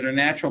E that are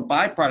natural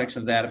byproducts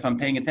of that if I'm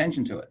paying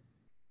attention to it.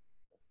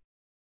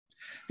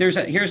 Here's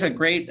a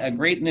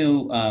great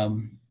new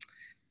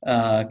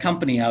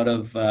company out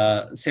of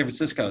San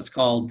Francisco. It's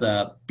called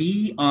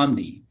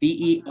Beomni,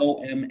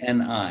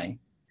 Beomni.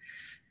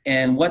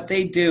 And what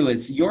they do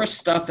is your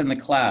stuff in the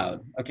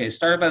cloud. Okay,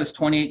 started by this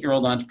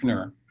 28-year-old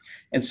entrepreneur.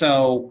 And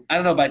so I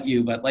don't know about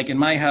you, but like in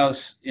my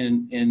house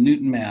in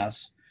Newton,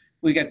 Mass,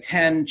 we got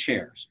 10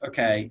 chairs,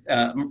 okay,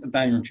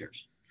 dining room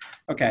chairs.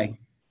 Okay,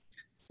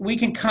 we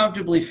can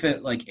comfortably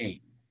fit like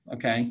 8,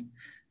 okay?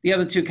 The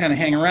other 2 kind of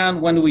hang around.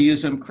 When do we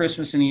use them?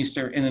 Christmas and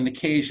Easter and an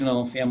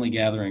occasional family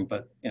gathering,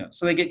 but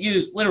so they get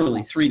used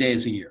literally 3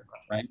 days a year,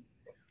 right?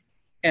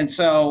 And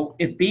so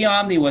if B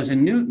Omni was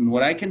in Newton,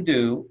 what I can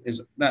do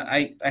is that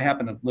I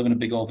happen to live in a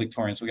big old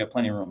Victorian, so we got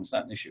plenty of room. It's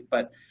not an issue.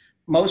 But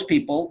most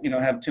people,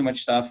 have too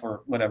much stuff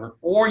or whatever.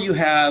 Or you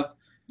have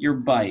your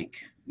bike.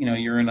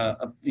 You're in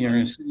you're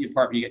in a city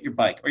apartment, you get your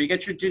bike. Or you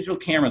get your digital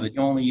camera that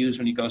you only use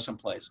when you go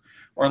someplace.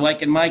 Or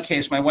like in my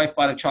case, my wife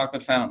bought a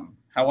chocolate fountain.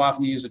 How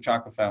often do you use a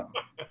chocolate fountain?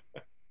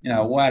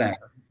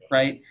 Whatever,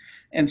 right?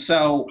 And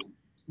so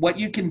what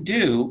you can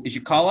do is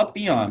you call up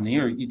B Omni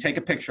or you take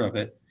a picture of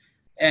it,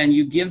 and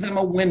you give them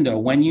a window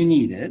when you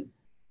need it.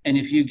 And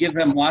if you give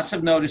them lots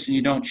of notice and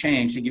you don't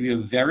change, they give you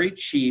a very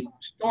cheap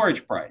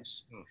storage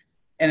price.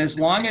 And as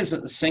long as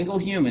a single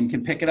human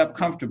can pick it up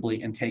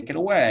comfortably and take it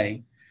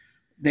away,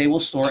 they will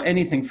store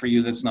anything for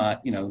you that's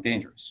not,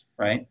 dangerous,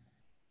 right?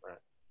 Right.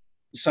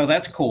 So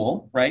that's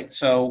cool, right?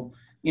 So,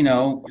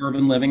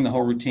 urban living, the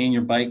whole routine,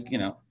 your bike,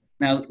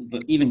 Now,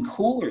 the even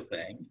cooler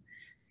thing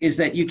is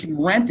that you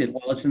can rent it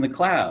while it's in the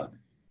cloud.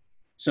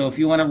 So if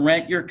you want to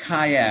rent your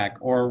kayak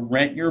or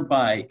rent your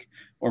bike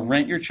or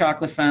rent your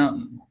chocolate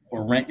fountain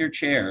or rent your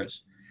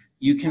chairs,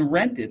 you can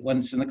rent it when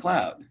it's in the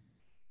cloud.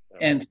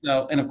 And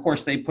of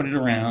course they put it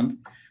around,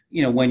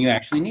 when you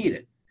actually need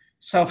it.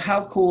 So how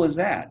cool is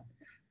that?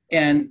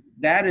 And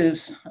that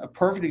is a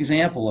perfect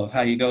example of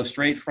how you go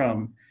straight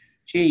from,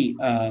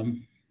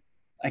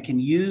 I can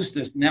use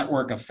this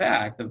network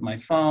effect of my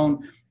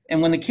phone.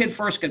 And when the kid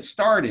first gets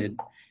started,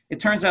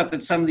 it turns out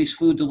that some of these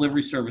food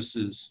delivery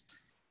services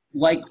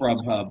like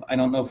Grubhub, I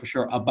don't know for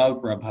sure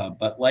about Grubhub,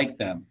 but like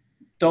them,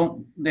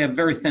 they have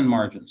very thin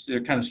margins.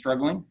 They're kind of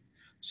struggling.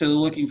 So they're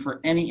looking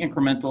for any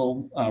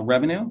incremental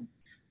revenue.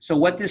 So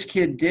what this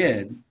kid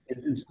did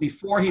is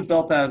before he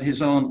built out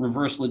his own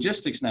reverse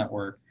logistics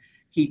network,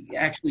 he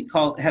actually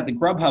had the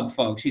Grubhub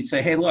folks. He'd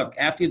say, hey, look,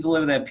 after you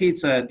deliver that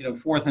pizza at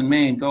 4th and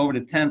Main, go over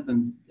to 10th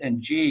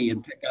and G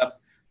and pick up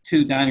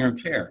 2 dining room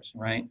chairs,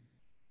 right?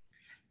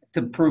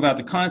 To prove out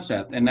the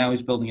concept. And now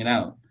he's building it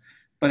out.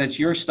 But it's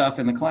your stuff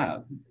in the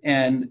cloud.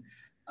 And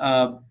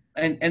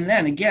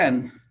then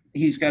again,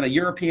 he's got a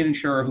European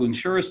insurer who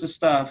insures the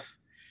stuff.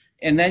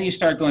 And then you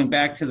start going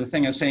back to the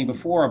thing I was saying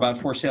before about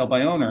for sale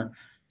by owner.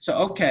 So,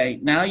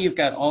 okay, now you've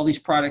got all these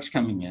products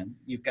coming in.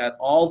 You've got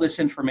all this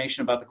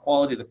information about the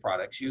quality of the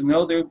products. You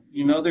know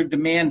their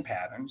demand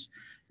patterns.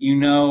 You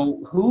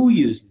know who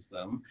uses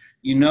them.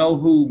 You know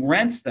who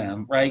rents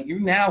them, right? You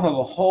now have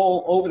a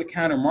whole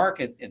over-the-counter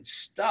market and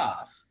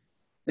stuff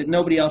that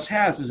nobody else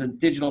has as a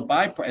digital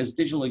as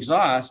digital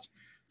exhaust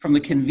from the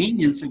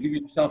convenience of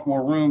giving yourself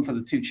more room for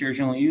the 2 chairs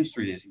you only use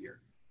 3 days a year.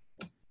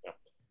 Yeah.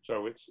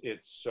 So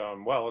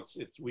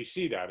we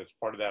see that it's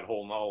part of that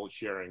whole knowledge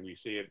sharing. We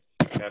see it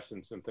in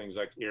essence in things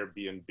like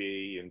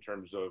Airbnb, in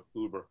terms of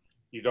Uber.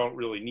 You don't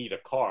really need a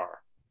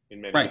car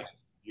in many cases.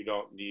 You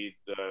don't need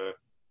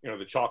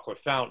the chocolate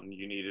fountain.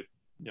 You need it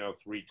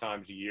 3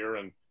 times a year,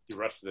 and the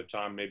rest of the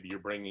time maybe you're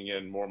bringing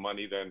in more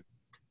money than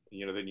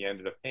you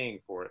ended up paying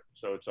for it.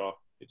 So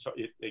it's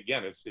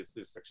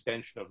this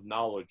extension of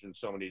knowledge in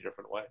so many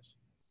different ways.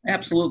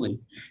 Absolutely.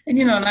 And,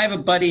 and I have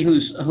a buddy who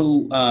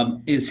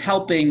is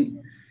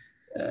helping.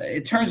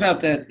 It turns out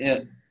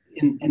that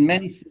in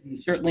many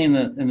cities, certainly in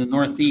the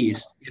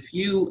Northeast, if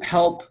you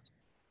help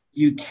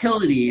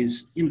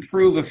utilities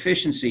improve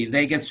efficiency,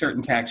 they get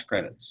certain tax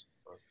credits.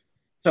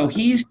 So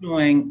he's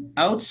doing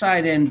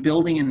outside-in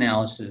building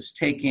analysis,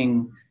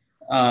 taking,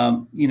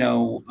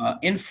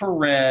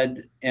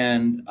 infrared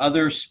and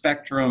other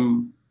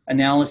spectrum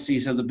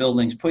analyses of the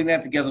buildings, putting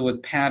that together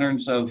with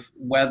patterns of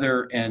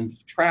weather and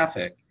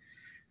traffic,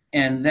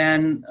 and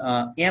then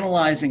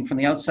analyzing from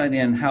the outside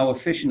in how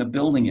efficient a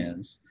building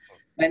is.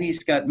 Then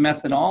he's got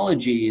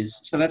methodologies.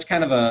 So that's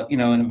kind of an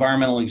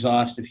environmental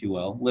exhaust, if you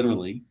will,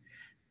 literally.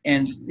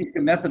 And these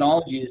are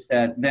methodologies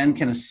that then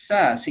can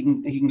assess. He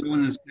can go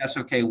in and assess,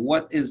 okay,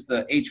 what is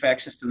the HVAC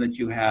system that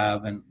you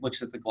have, and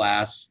looks at the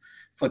glass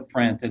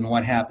footprint and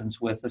what happens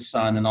with the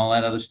sun and all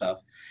that other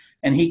stuff.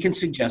 And he can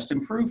suggest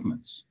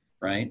improvements,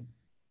 right?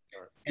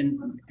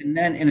 And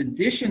then in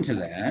addition to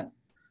that,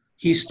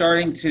 he's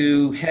starting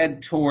to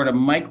head toward a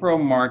micro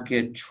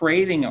market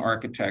trading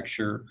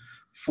architecture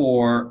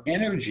for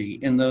energy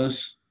in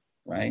those,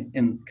 right?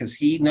 And because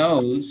he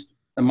knows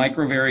the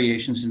micro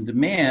variations in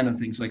demand of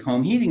things like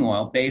home heating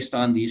oil based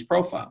on these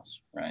profiles,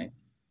 right?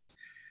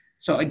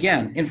 So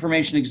again,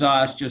 information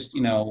exhaust,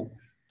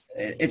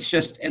 it's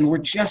just, and we're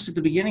just at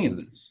the beginning of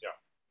this.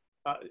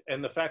 Yeah.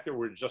 And the fact that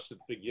we're just at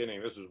the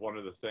beginning, this is one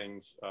of the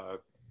things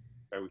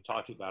that we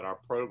talked about, our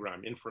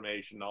program,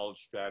 Information Knowledge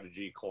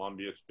Strategy,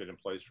 Columbia. It's been in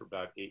place for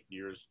about 8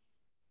 years.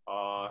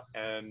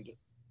 And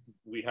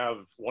we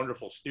have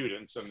wonderful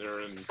students, and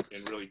they're in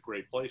really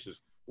great places.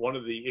 One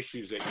of the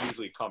issues that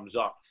usually comes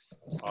up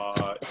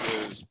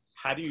is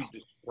how do you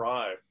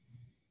describe,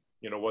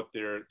 what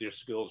their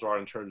skills are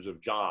in terms of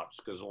jobs?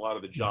 Because a lot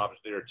of the jobs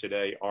there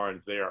today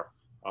aren't there.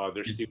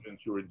 There's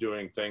students who are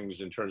doing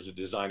things in terms of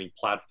designing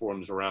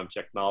platforms around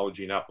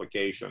technology and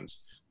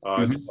applications,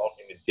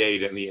 developing the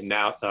data and the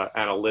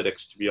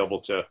analytics to be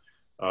able to,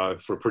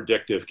 for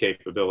predictive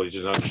capabilities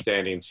and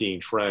understanding and seeing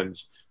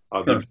trends,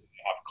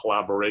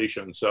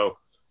 collaboration. So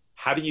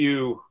how do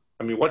you,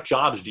 I mean, what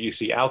jobs do you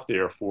see out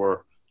there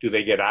for, do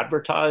they get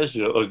advertised?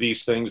 Or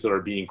these things that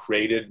are being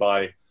created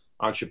by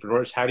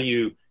entrepreneurs? How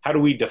do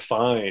we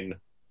define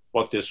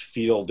what this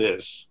field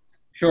is?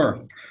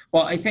 Sure.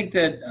 Well, I think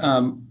that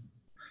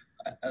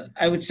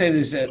I would say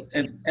there's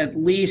at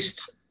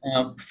least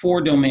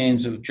 4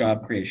 domains of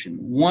job creation.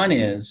 One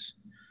is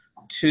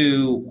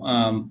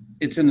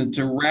it's in the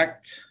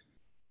direct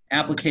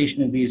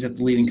application of these at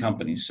the leading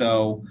companies.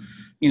 So,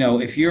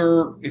 if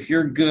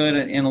you're good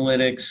at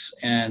analytics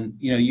and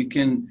you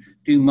can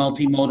do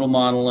multimodal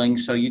modeling,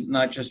 so you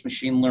not just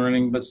machine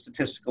learning but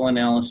statistical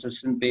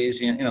analysis and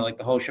Bayesian, like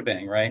the whole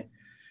shebang, right?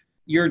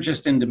 You're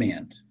just in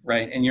demand,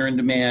 right? And you're in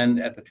demand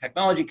at the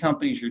technology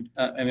companies.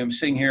 I'm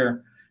sitting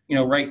here,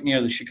 right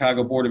near the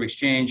Chicago Board of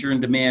Exchange. You're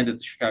in demand at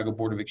the Chicago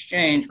Board of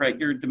Exchange, right?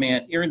 You're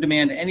in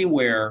demand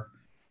anywhere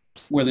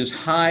where there's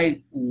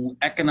high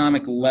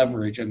economic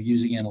leverage of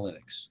using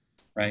analytics,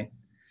 right?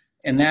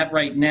 And that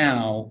right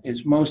now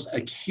is most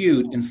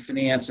acute in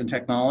finance and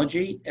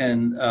technology,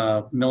 and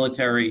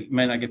military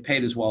may not get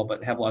paid as well,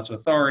 but have lots of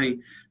authority,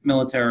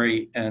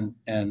 military and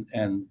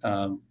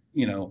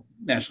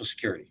national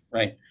security,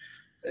 right?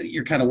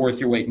 You're kind of worth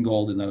your weight in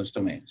gold in those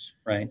domains,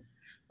 right?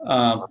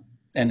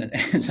 And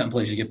in some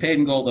places you get paid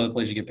in gold, other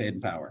places you get paid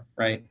in power,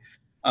 right?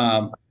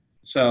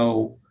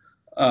 So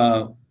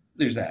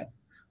there's that.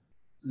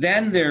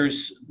 Then there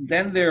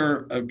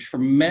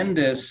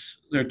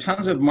are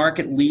tons of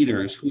market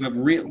leaders who have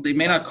they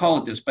may not call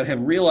it this, but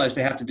have realized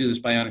they have to do this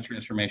bionic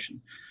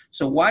transformation.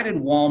 So why did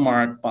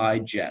Walmart buy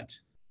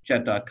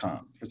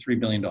Jet.com for $3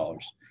 billion?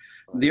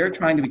 They're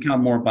trying to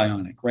become more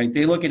bionic, right?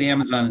 They look at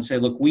Amazon and say,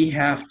 look, we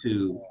have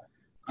to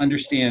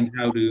understand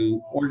how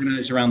to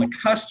organize around the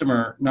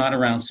customer, not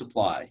around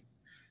supply.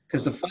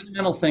 Because the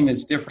fundamental thing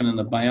that's different in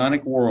the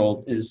bionic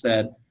world is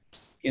that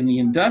in the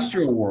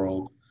industrial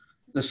world,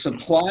 the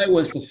supply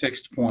was the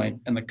fixed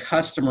point and the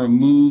customer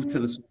moved to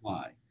the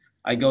supply.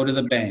 I go to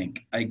the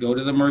bank, I go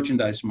to the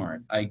merchandise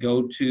mart, I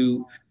go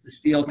to the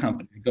steel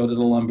company, I go to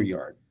the lumber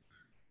yard.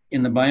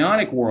 In the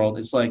bionic world,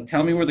 it's like,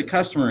 tell me where the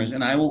customer is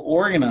and I will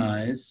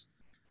organize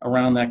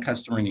around that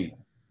customer need.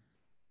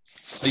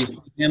 So you see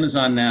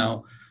Amazon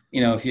now,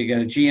 if you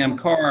get a GM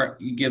car,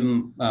 you give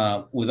them,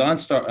 with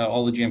OnStar,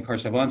 all the GM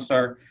cars have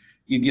OnStar,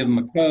 you give them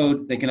a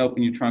code, they can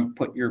open your trunk,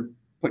 put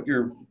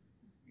your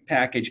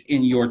package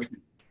in your trunk,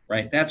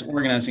 right? That's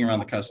organizing around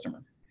the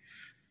customer.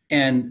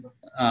 And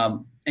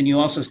you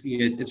also see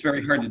it's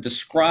very hard to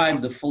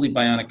describe the fully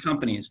bionic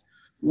companies.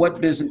 What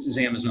business is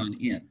Amazon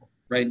in,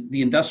 right?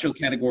 The industrial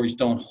categories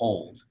don't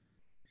hold.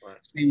 Right.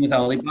 Same with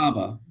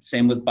Alibaba,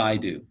 same with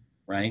Baidu,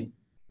 right?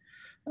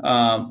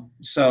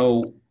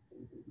 So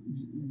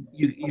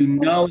you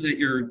know that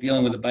you're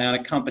dealing with a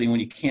bionic company when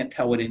you can't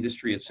tell what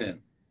industry it's in.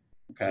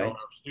 Okay. So our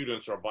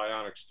students are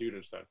bionic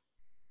students then.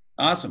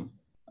 Awesome.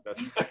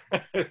 That's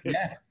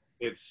yeah.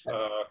 It's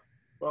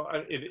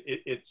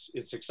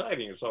it's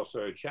exciting. It's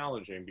also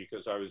challenging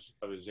because I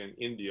was in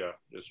India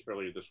just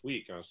earlier this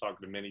week and I was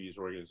talking to many of these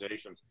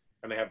organizations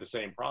and they have the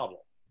same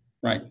problem.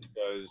 Right.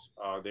 Because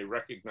they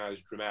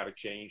recognize dramatic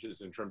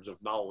changes in terms of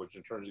knowledge,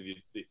 in terms of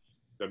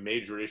the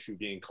major issue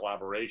being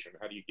collaboration.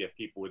 How do you get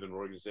people within an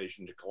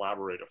organization to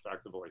collaborate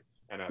effectively?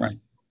 And that's,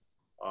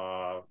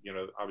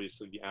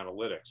 obviously the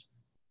analytics.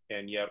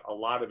 And yet a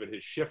lot of it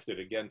has shifted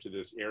again to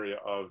this area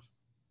of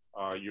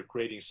you're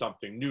creating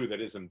something new that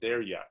isn't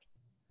there yet.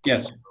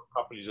 Yes.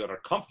 Companies that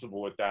are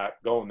comfortable with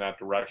that go in that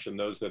direction.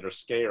 Those that are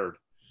scared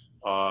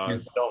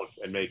don't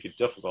and make it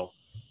difficult.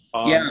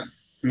 Yeah.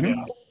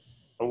 I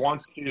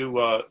want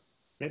to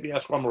maybe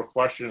ask one more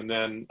question and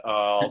then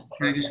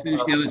can I just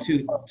finish the other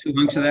two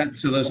hunks of that?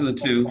 So those are the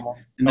two.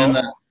 And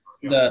then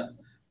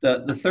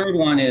the third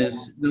one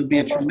is there'll be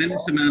a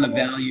tremendous amount of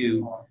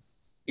value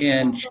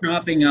in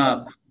chopping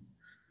up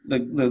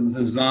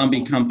the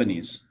zombie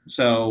companies.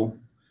 So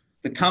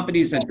the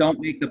companies that don't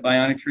make the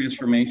bionic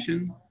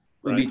transformation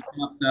will be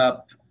chopped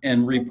up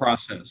and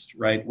reprocessed,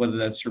 right? Whether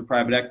that's through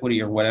private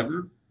equity or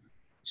whatever.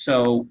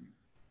 So,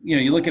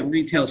 you look at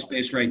retail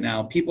space right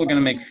now, people are going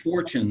to make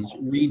fortunes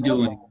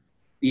redoing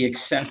the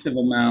excessive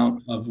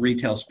amount of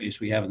retail space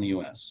we have in the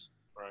US.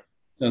 Right.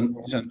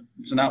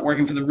 So not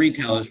working for the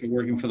retailers, but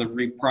working for the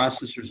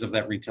reprocessors of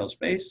that retail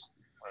space.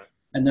 Right.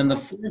 And then the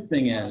fourth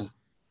thing is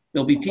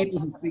there'll be people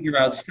who figure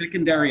out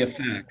secondary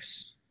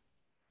effects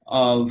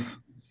of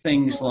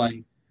things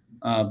like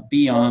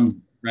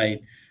beyond,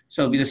 right?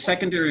 So it'll be the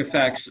secondary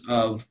effects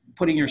of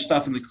putting your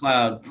stuff in the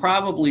cloud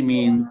probably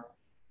means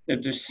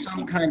that there's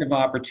some kind of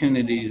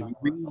opportunity to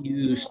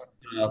reuse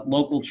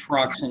local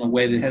trucks in a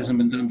way that hasn't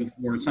been done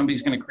before.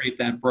 Somebody's going to create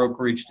that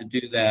brokerage to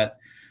do that.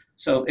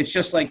 So it's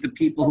just like the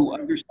people who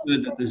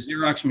understood that the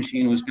Xerox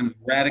machine was going to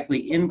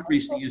radically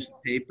increase the use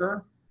of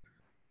paper,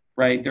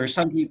 right? There are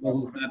some people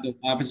who thought the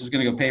office is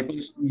going to go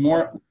paperless.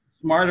 More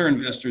smarter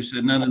investors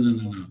said,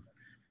 no.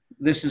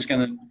 This is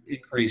going to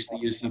increase the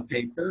use of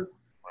paper.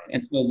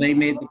 And so they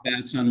made the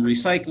bets on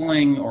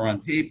recycling or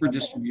on paper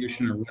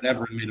distribution or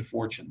whatever and made a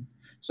fortune.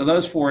 So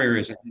those 4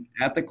 areas, I think,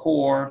 at the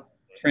core,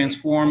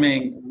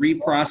 transforming,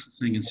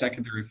 reprocessing, and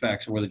secondary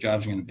effects are where the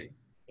jobs are going to be.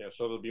 Yeah,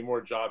 so there'll be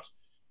more jobs.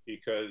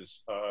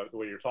 because the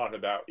way you're talking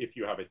about, if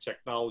you have a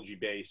technology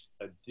base,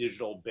 a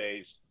digital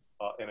base,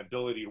 an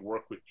ability to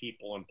work with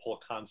people and pull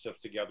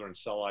concepts together and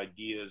sell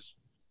ideas,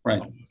 Right.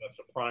 That's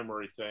a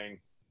primary thing.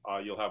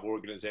 You'll have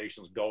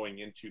organizations going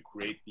in to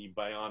create the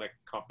Bionic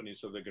company,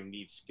 so they're going to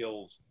need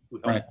skills who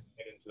help Right.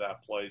 get into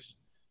that place.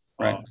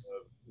 Right.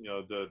 You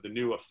know, the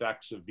new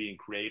effects of being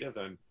creative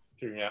and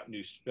figuring out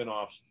new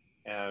spin-offs.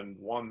 And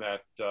one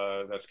that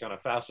that's kind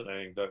of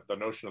fascinating, the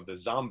notion of the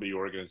zombie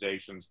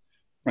organizations,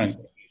 Right.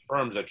 these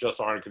firms that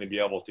just aren't going to be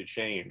able to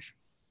change,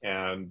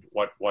 and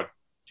what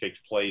takes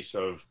place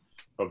of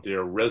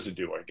their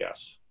residue, I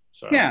guess.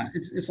 So Yeah,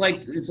 it's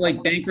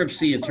like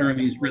bankruptcy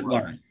attorneys writ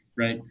large,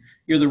 right?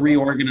 You're the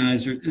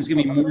reorganizer. There's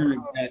going to be more of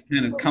that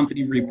kind of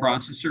company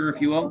reprocessor, if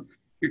you will.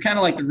 You're kind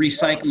of like the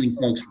recycling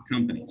folks for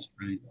companies,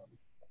 right?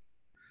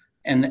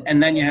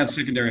 And then you have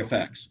secondary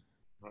effects.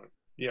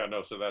 yeah,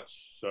 no, so that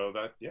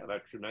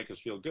should make us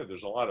feel good.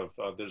 There's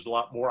a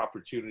lot more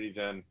opportunity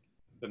than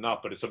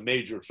not, but it's a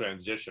major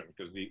transition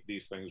because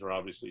these things are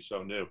obviously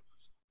so new.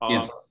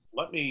 Yes.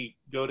 Let me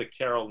go to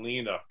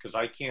Carolina because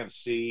I can't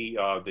see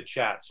the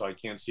chat, so I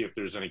can't see if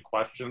there's any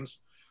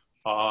questions,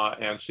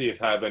 and see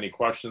if I have any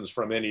questions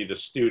from any of the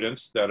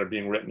students that are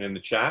being written in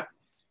the chat.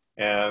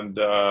 And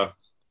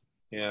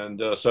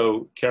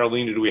so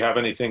Carolina, do we have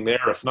anything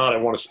there? If not, I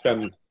want to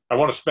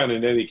spend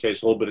in any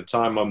case a little bit of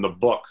time on the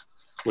book,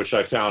 which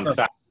I found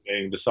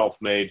fascinating, The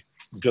Self-Made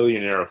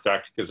Billionaire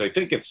Effect, because I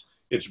think it's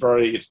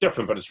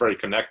different, but it's very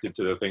connected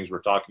to the things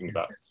we're talking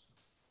about.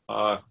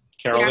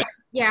 Carolina?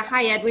 Yeah,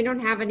 hi Ed. We don't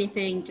have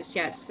anything just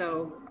yet,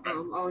 so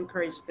I'll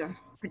encourage the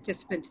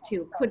participants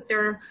to put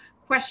their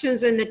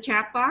questions in the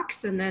chat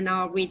box, and then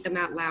I'll read them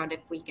out loud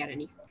if we get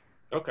any.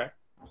 Okay.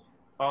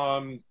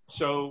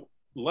 So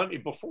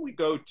before we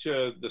go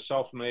to The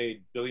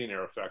Self-Made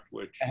Billionaire Effect,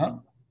 which I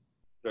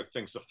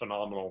think's a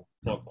phenomenal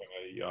book,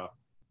 and I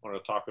want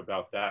to talk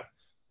about that.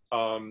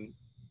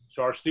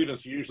 So our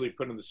students are usually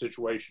put in the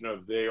situation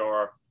of they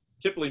are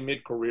typically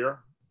mid-career.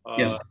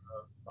 Yes.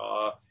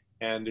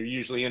 And they're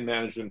usually in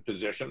management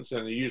positions,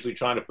 and they're usually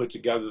trying to put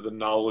together the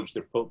knowledge.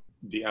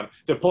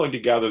 They're pulling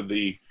together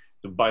the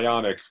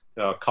Bionic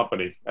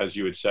company, as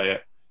you would say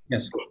it.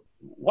 Yes.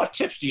 What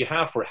tips do you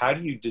have for how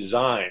do you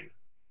design,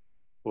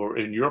 or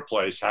in your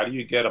place, how do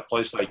you get a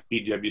place like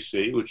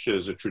PwC, which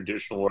is a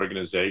traditional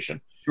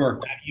organization? Sure.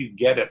 How do you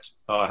get it?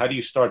 How do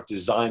you start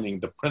designing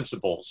the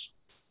principles?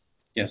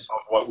 Yes.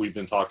 Of what we've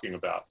been talking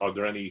about? Are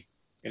there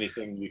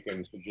anything you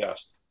can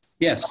suggest?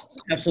 Yes,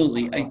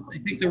 absolutely. I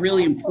think the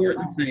really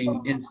important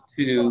thing is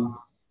to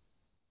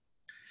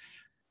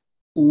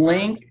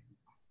link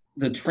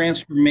the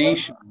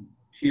transformation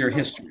to your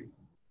history.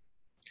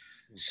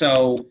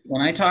 So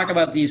when I talk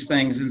about these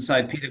things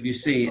inside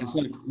PwC, it's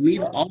like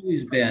we've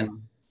always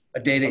been a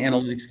data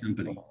analytics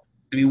company.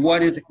 I mean,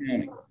 what is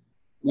accounting?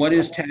 What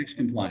is tax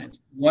compliance?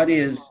 What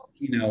is,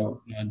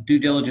 due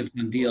diligence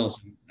on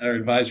deals in our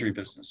advisory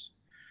business,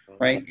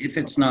 right? If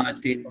it's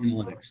not data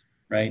analytics,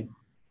 right?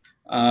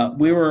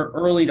 We were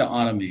early to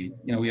automate.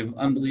 We have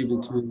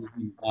unbelievable tools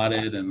in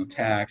audit and the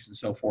tax and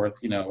so forth.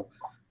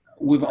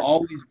 We've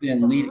always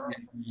been leading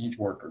edge knowledge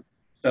worker.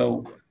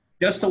 So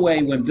just the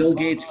way when Bill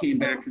Gates came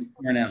back from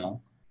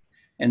Cornell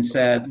and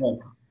said,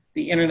 look,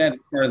 the internet is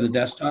part of the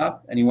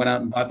desktop, and he went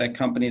out and bought that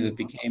company that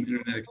became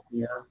Internet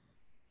Explorer.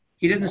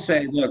 He didn't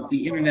say, look,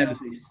 the internet is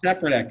a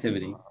separate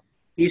activity.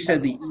 He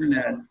said the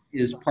internet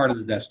is part of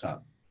the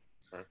desktop.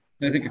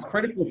 And I think a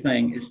critical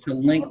thing is to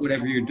link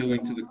whatever you're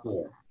doing to the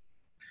core.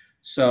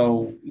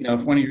 So,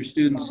 if one of your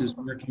students is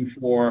working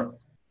for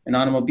an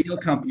automobile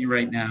company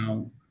right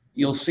now,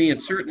 you'll see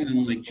it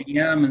certainly like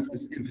GM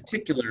in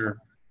particular,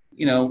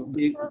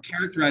 they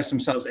characterize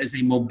themselves as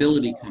a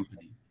mobility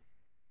company.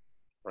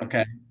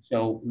 Okay,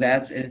 so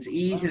it's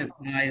easy to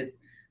tie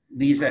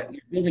these, you're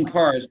building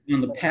cars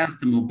on the path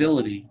to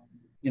mobility.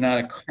 You're not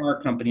a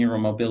car company or a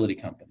mobility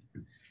company.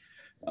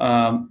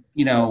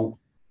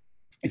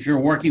 If you're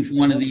working for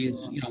one of these,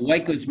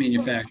 white goods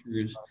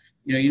manufacturers,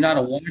 you're not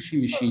a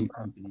washing machine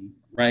company,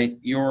 right?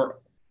 You're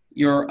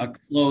a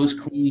clothes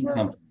cleaning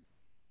company,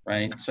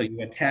 right? So you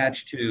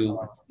attach to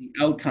the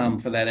outcome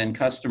for that end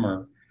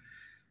customer.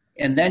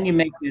 And then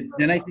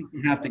then I think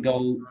you have to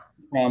go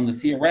from the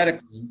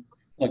theoretical,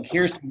 look,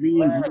 here's the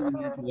real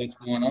ingredient of what's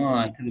going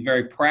on, to the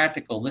very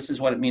practical, this is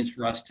what it means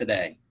for us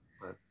today.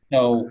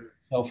 So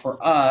for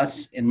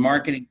us in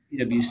marketing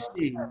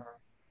PwC,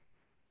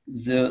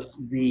 the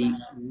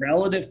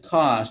relative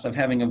cost of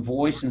having a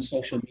voice in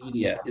social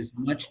media is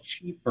much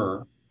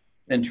cheaper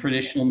than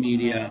traditional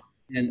media.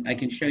 And I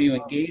can show you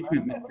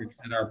engagement metrics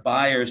that our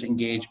buyers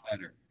engage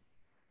better.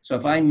 So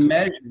if I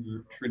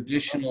measure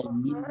traditional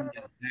media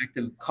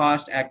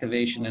cost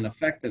activation and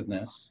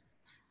effectiveness,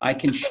 I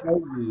can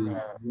show you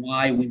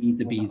why we need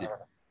to be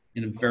there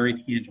in a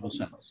very tangible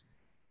sense.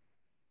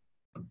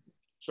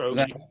 So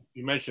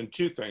you mentioned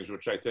two things,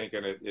 which I think,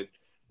 and it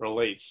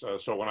relates.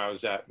 So when I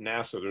was at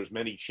NASA, there's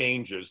many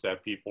changes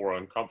that people were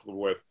uncomfortable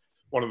with.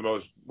 One of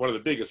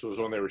the biggest was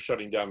when they were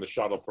shutting down the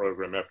shuttle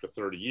program after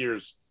 30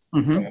 years.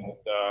 Mm-hmm. And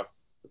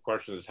the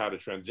question is how to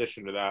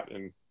transition to that.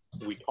 And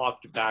we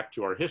talked back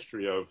to our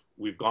history of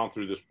we've gone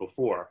through this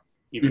before,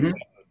 even at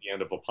the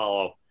end of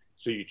Apollo.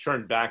 So you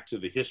turn back to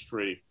the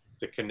history,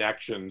 the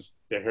connections,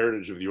 the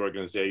heritage of the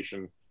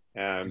organization,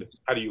 and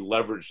how do you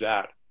leverage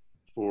that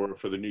for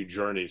the new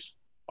journeys,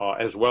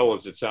 as well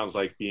as it sounds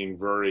like being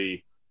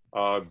very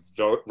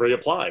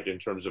applied in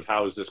terms of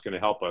how is this going to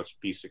help us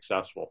be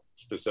successful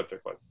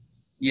specifically.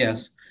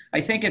 Yes.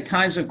 I think at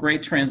times of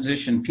great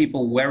transition,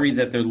 people worry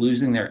that they're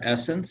losing their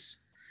essence.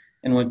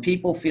 And when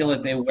people feel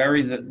that they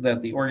worry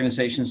that the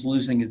organization is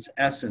losing its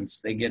essence,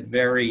 they get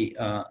very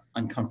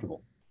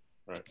uncomfortable.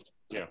 Right.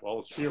 Yeah. Well,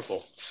 it's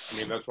fearful. I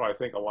mean, that's why I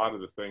think a lot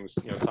of the things,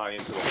 tie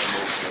into the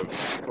whole notion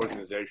of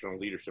organizational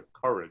leadership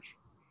courage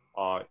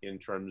in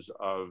terms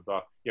of,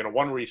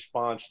 one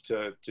response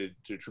to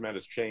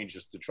tremendous change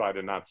is to try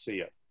to not see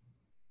it.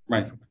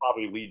 Right. Which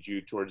probably leads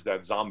you towards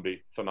that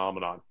zombie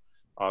phenomenon.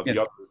 Yes.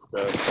 The other is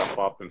to step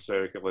up and say,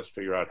 okay, let's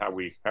figure out how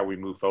we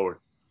move forward.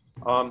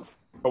 I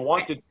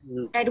wanted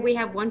to. Ed, we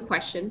have one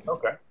question.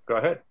 Okay, go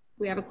ahead.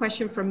 We have a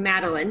question from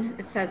Madeline.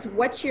 It says,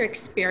 what's your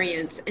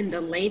experience in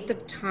the length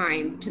of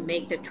time to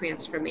make the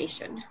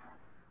transformation?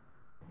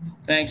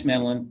 Thanks,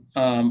 Madeline.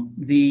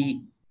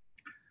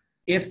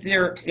 If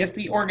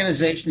the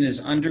organization is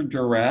under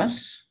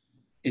duress,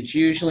 it's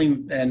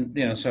usually,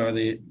 and so are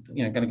they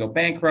going to go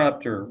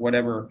bankrupt or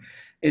whatever,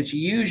 it's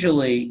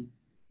usually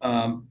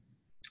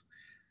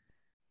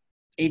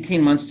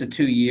 18 months to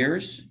 2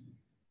 years.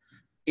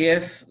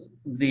 If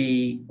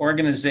the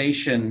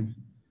organization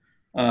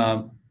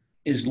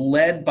is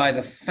led by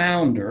the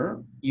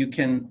founder, you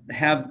can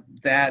have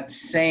that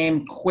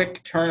same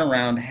quick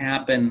turnaround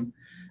happen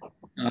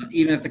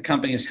even if the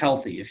company is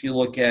healthy. If you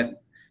look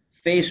at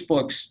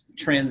Facebook's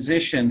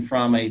transition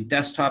from a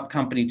desktop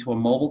company to a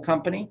mobile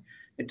company,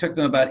 it took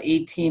them about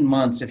 18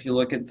 months. If you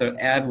look at the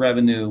ad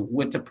revenue,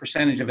 what the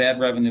percentage of ad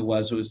revenue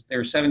was they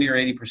were 70 or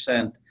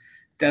 80%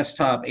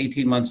 desktop.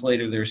 18 months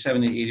later, they were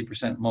 70 to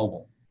 80%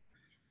 mobile.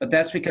 But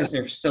that's because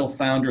they're still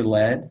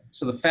founder-led.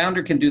 So the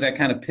founder can do that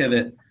kind of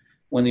pivot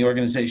when the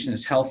organization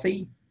is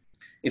healthy.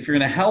 If you're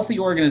in a healthy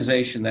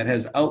organization that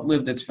has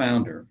outlived its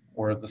founder,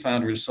 or the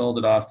founder has sold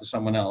it off to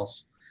someone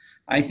else,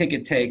 I think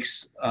it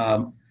takes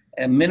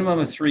a minimum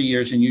of 3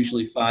 years and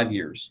usually 5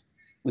 years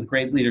with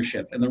great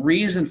leadership. And the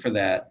reason for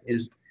that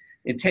is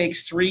it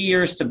takes 3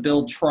 years to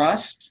build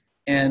trust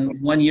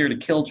and 1 year to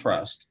kill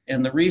trust.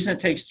 And the reason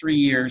it takes 3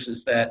 years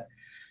is that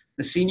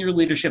the senior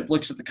leadership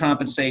looks at the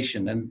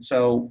compensation. And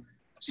so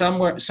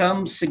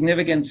some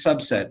significant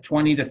subset,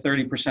 20 to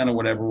 30% or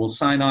whatever, will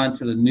sign on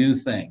to the new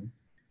thing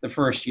the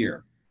first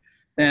year.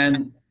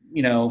 Then,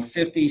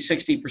 50,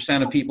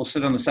 60% of people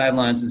sit on the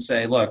sidelines and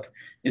say, look,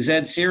 is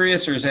Ed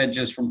serious or is Ed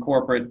just from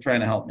corporate trying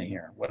to help me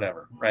here?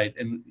 Whatever, right?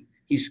 And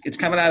it's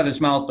coming out of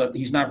his mouth, but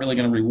he's not really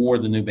going to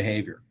reward the new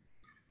behavior.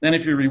 Then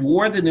if you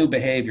reward the new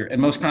behavior,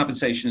 and most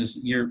compensation is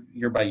year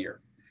by year,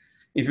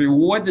 if you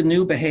reward the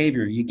new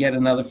behavior, you get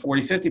another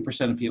 40,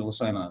 50% of people to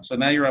sign on. So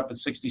now you're up at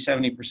 60,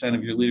 70%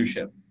 of your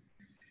leadership.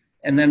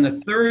 And then the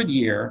third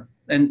year,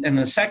 and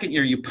the second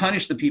year, you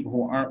punish the people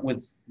who aren't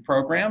with the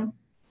program.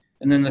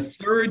 And then the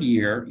third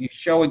year, you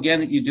show again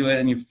that you do it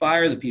and you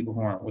fire the people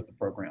who aren't with the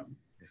program.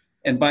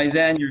 And by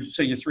then, you're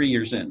 3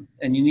 years in.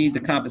 And you need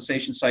the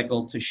compensation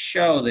cycle to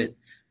show that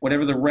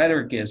whatever the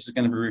rhetoric is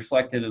going to be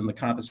reflected in the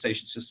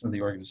compensation system of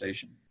the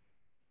organization.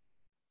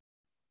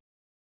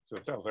 So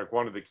it sounds like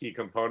one of the key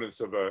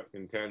components of an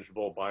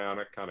intangible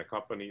bionic kind of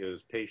company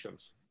is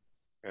patience.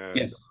 And,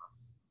 yes.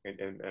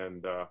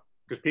 And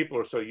because people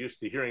are so used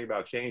to hearing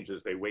about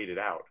changes, they wait it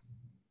out.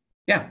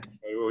 Yeah.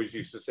 I always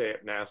used to say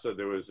at NASA,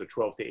 there was a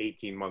 12 to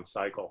 18 month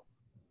cycle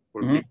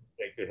where Mm-hmm. people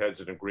take their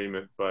heads in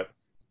agreement, but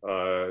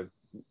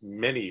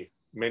many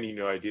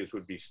new ideas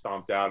would be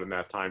stomped out in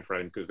that time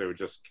frame because they would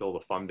just kill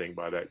the funding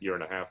by that year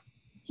and a half.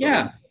 So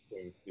yeah.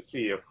 To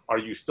see are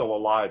you still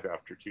alive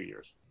after 2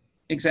 years?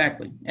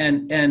 Exactly. And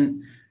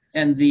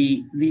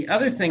the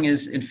other thing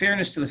is, in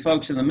fairness to the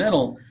folks in the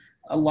middle,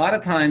 a lot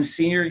of times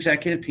senior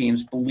executive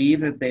teams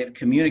believe that they have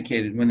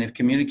communicated when they've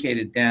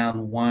communicated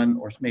down 1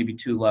 or maybe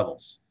 2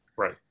 levels.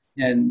 Right.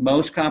 And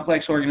most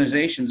complex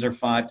organizations are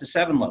 5 to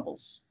 7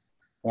 levels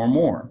or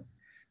more.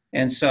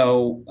 And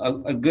so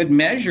a good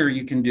measure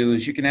you can do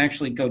is you can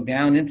actually go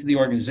down into the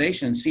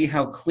organization and see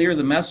how clear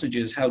the message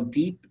is, how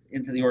deep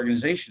into the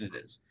organization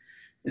it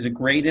is a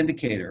great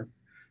indicator.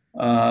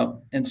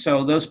 And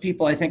so those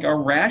people, I think,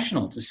 are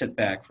rational to sit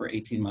back for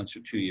 18 months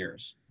or 2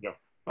 years. Yeah.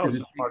 Oh, it's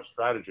a smart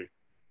strategy.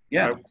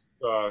 Yeah.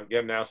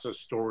 Again, NASA's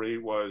story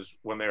was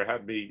when they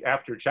had me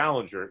after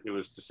Challenger, it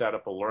was to set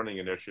up a learning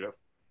initiative.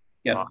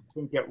 Yeah.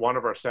 Couldn't get one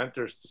of our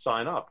centers to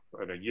sign up.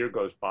 And a year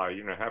goes by, a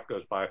year and a half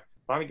goes by.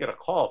 Finally get a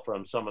call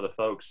from some of the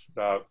folks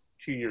about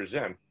 2 years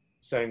in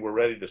saying we're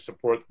ready to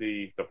support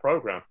the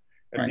program.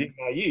 And being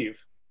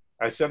naive,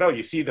 I said, oh,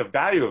 you see the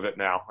value of it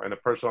now. And the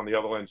person on the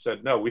other end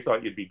said, no, we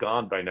thought you'd be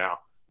gone by now.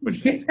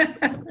 Which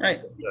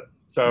right.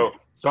 So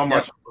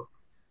much.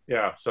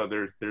 Yeah. So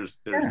there's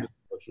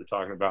what you're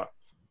talking about.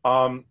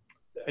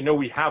 I know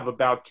we have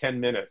about 10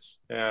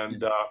 minutes,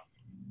 and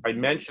I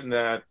mentioned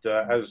that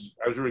as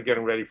we were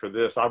getting ready for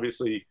this,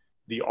 obviously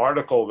The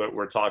article that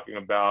we're talking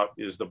about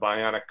is the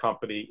Bionic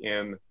company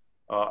in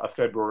a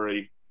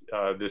February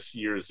this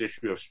year's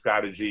issue of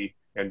Strategy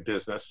and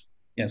Business.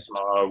 Yes.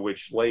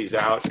 Which lays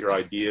out your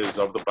ideas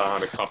of the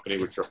Bionic company,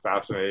 which are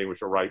fascinating,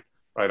 which are right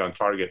on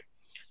target.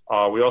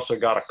 We also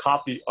got a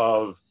copy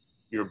of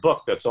your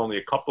book that's only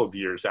a couple of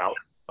years out,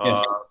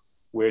 yes.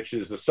 Which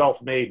is The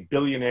Self-Made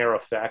Billionaire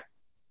Effect,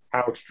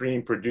 How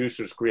Extreme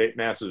Producers Create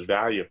Massive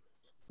Value.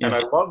 Yes.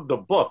 And I loved the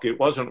book. It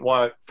wasn't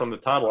what, from the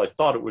title, I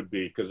thought it would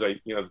be, because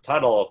the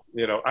title,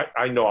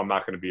 I know I'm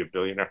not going to be a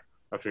billionaire.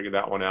 I figured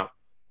that one out.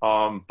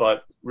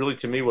 But really,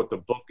 to me, what the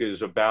book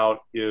is about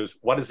is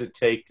what does it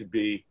take to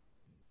be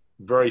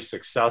very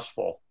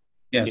successful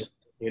yes.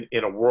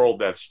 in a world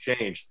that's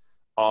changed.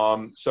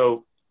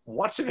 So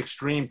what's an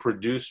extreme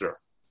producer?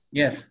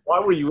 Yes. Why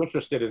were you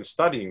interested in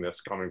studying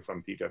this coming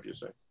from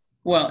PwC?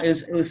 Well,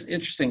 it was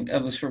interesting.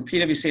 It was from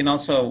PwC, and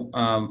also,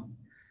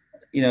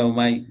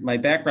 my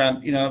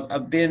background,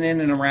 I've been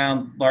in and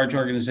around large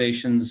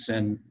organizations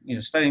and,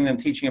 studying them,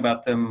 teaching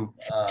about them,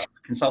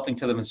 consulting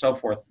to them and so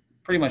forth,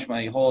 pretty much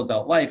my whole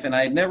adult life. And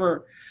I had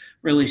never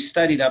really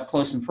studied up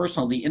close and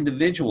personal the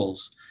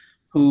individuals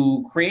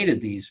who created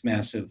these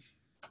massive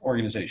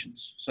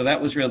organizations. So that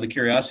was really the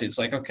curiosity. It's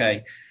like,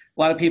 okay, a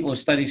lot of people have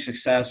studied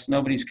success.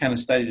 Nobody's kind of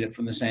studied it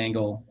from this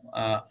angle.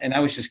 And I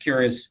was just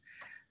curious.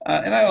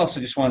 And I also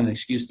just wanted an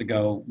excuse to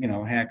go,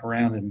 hack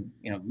around and,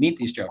 meet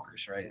these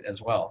jokers, right, as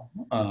well.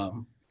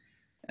 And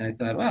I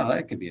thought, well,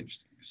 that could be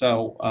interesting.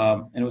 So,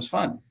 and it was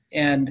fun.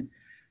 And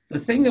the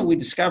thing that we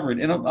discovered,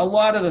 and a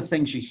lot of the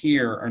things you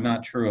hear are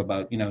not true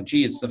about,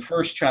 it's the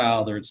first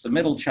child, or it's the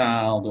middle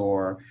child,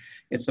 or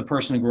it's the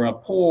person who grew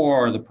up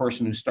poor, or the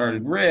person who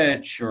started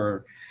rich,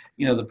 or,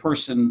 the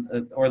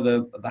person or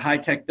the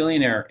high-tech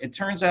billionaire. It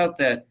turns out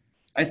that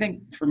I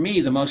think for me,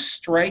 the most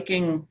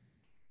striking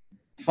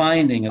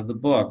finding of the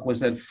book was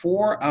that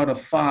 4 out of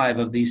 5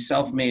 of these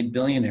self-made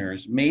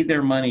billionaires made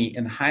their money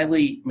in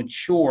highly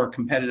mature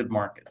competitive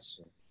markets.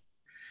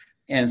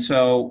 And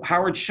so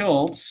Howard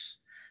Schultz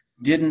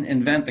didn't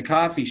invent the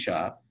coffee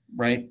shop,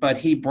 right? But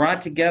he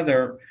brought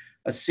together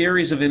a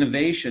series of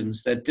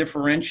innovations that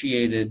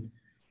differentiated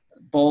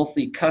both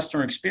the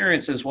customer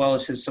experience as well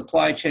as his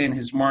supply chain,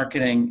 his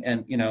marketing,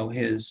 and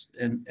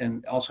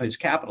and also his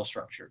capital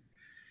structure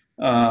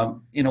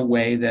in a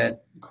way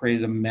that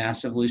created a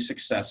massively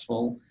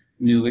successful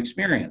new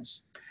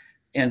experience.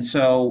 And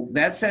so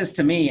that says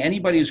to me,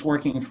 anybody who's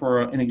working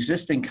for an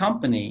existing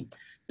company,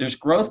 there's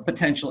growth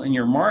potential in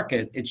your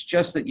market. It's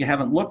just that you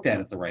haven't looked at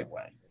it the right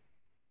way.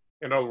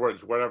 In other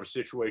words, whatever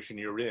situation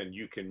you're in,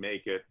 you can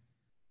make it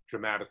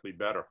dramatically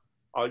better.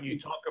 You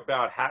talk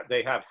about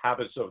they have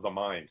habits of the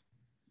mind.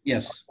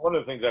 Yes. One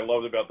of the things I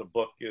loved about the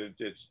book is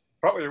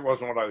it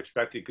wasn't what I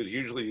expected, because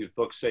usually these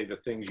books say the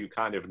things you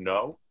kind of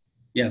know.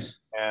 Yes.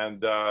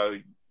 And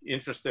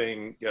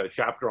interesting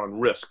chapter on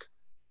risk.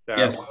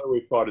 Yes. What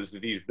we thought is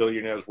that these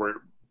billionaires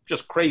were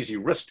just crazy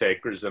risk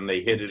takers, and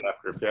they hit it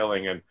after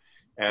failing.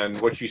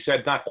 And what you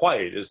said, not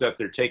quite, is that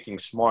they're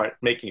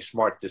making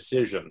smart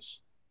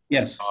decisions.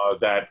 Yes.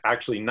 That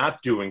actually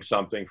not doing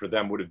something for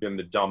them would have been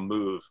the dumb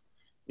move,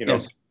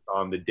 yes.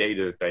 on the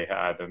data that they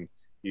had. And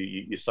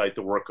you cite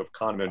the work of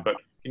Kahneman, but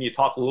can you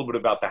talk a little bit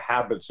about the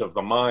habits of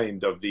the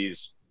mind of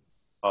these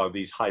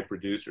high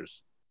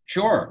producers?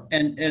 Sure.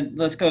 And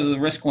let's go to the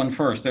risk one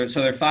first. So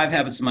there are 5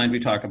 habits of mind we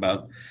talk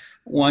about.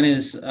 One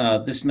is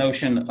this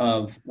notion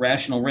of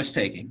rational risk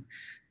taking.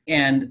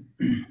 And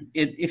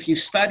if you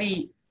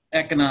study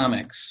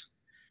economics,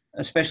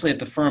 especially at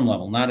the firm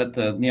level, not at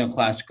the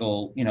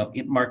neoclassical,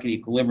 market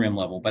equilibrium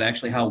level, but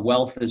actually how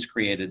wealth is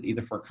created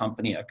either for a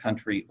company, a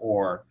country,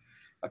 or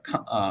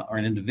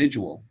an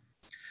individual,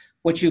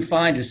 what you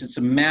find is it's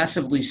a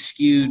massively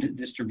skewed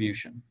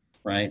distribution,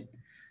 right?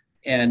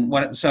 And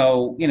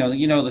so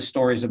the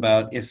stories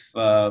about if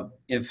wealth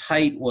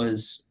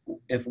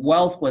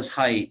was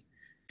height,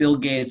 Bill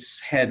Gates'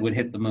 head would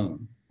hit the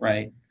moon,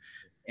 right?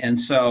 And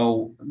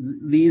so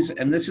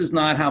this is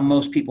not how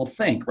most people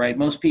think, right?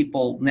 Most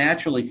people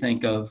naturally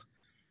think of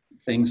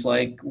things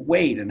like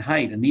weight and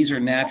height, and these are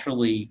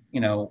naturally,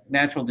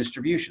 natural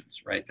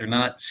distributions, right? They're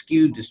not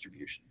skewed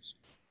distributions.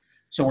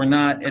 So we're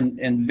not,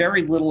 and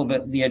very little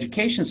of the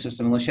education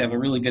system, unless you have a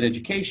really good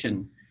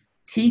education,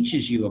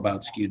 teaches you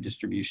about skewed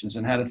distributions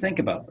and how to think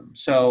about them.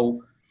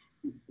 So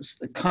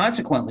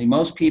consequently,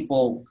 most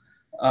people's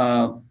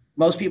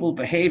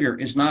behavior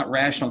is not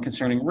rational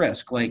concerning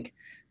risk. Like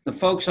the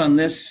folks on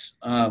this,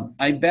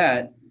 I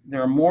bet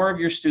there are more of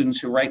your students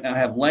who right now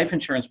have life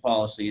insurance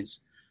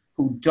policies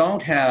who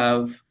don't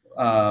have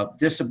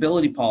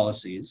disability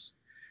policies,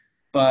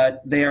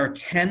 but they are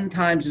 10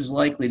 times as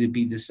likely to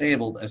be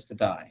disabled as to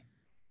die.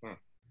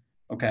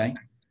 Okay.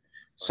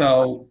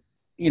 So,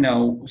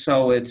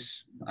 so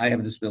I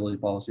have a disability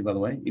policy, by the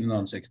way, even though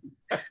I'm 60.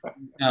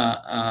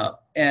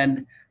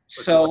 And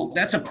so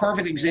that's a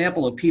perfect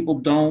example of people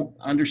don't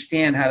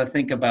understand how to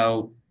think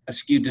about a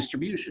skewed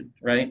distribution,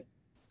 right?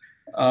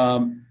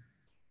 And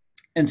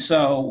I'm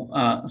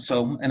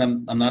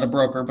not a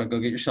broker, but go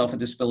get yourself a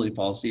disability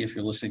policy if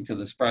you're listening to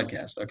this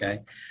broadcast, okay?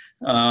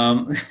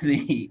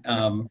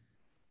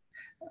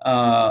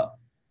 Uh,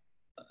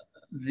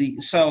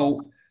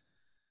 so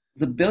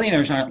the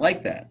billionaires aren't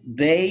like that.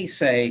 They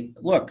say,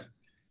 look,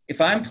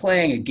 if I'm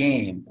playing a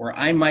game where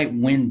I might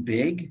win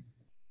big,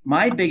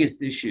 my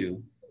biggest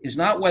issue is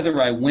not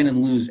whether I win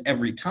and lose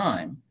every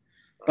time,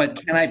 but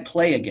can I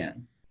play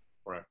again?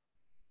 Right.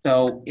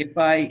 So if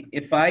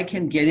I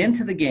can get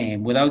into the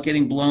game without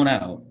getting blown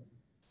out,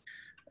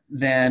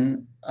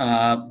 then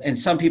and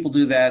some people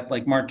do that,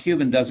 like Mark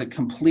Cuban does it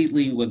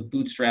completely with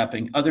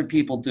bootstrapping. Other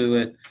people do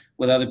it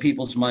with other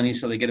people's money,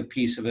 so they get a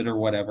piece of it or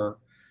whatever.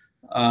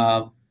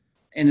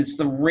 And it's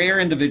the rare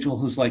individual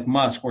who's like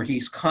Musk, where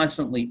he's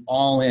constantly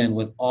all in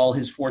with all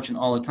his fortune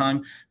all the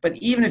time. But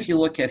even if you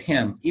look at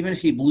him, even if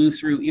he blew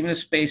through, even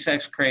if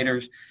SpaceX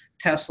craters,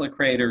 Tesla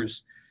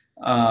craters,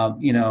 Solar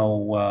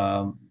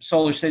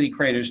City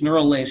craters,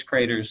 Neuralace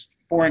craters,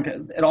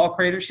 at all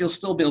craters, he'll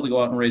still be able to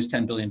go out and raise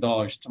 $10 billion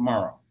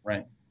tomorrow,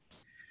 right?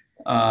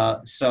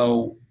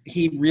 So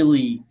he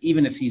really,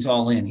 even if he's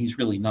all in, he's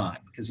really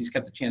not, because he's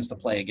got the chance to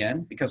play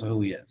again because of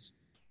who he is.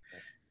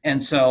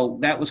 And so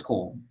that was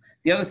cool.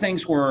 The other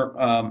things were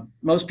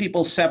most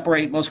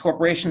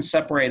corporations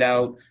separate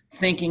out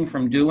thinking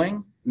from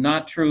doing.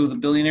 Not true of the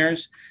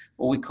billionaires.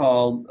 What we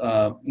call,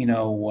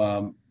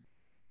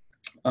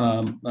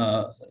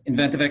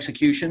 inventive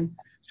execution.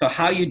 So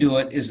how you do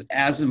it is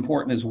as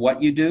important as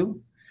what you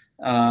do.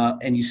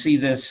 And you see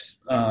this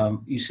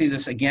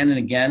again and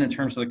again in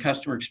terms of the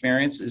customer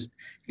experience. Is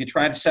if you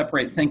try to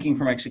separate thinking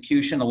from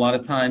execution, a lot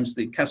of times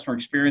the customer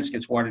experience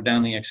gets watered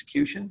down the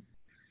execution.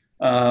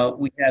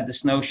 We had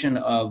this notion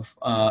of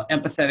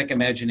empathetic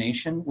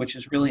imagination, which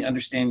is really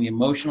understanding the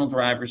emotional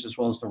drivers as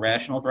well as the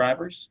rational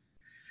drivers.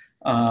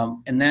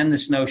 And then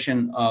this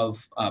notion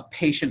of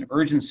patient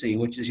urgency,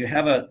 which is you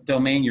have a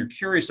domain you're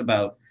curious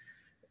about.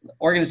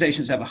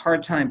 Organizations have a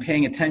hard time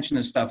paying attention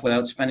to stuff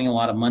without spending a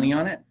lot of money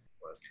on it.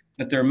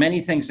 But there are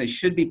many things they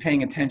should be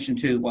paying attention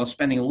to while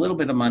spending a little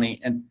bit of money,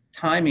 and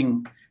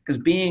timing, because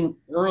being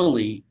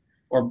early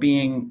or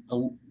being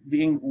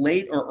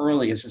late or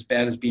early is as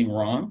bad as being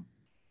wrong.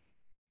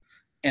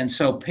 And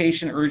so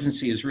patient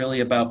urgency is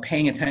really about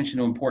paying attention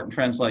to important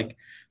trends. Like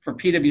for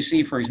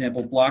PwC, for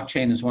example,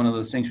 blockchain is one of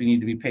those things we need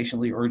to be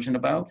patiently urgent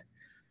about.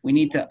 We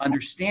need to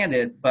understand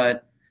it,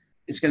 but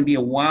it's going to be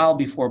a while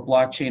before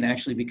blockchain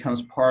actually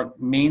becomes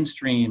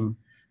mainstream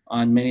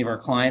on many of our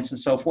clients and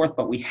so forth,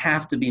 but we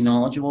have to be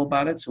knowledgeable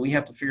about it. So we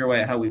have to figure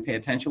out how we pay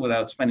attention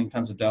without spending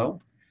tons of dough.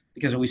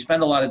 Because if we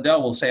spend a lot of dough,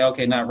 we'll say,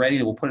 okay, not ready,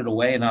 we'll put it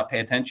away and not pay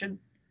attention,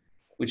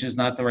 which is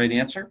not the right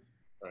answer.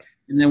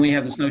 And then we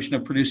have this notion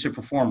of producer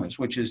performers,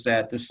 which is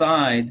that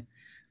decide,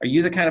 are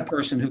you the kind of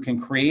person who can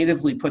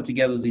creatively put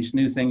together these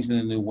new things in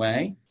a new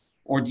way?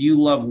 Or do you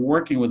love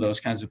working with those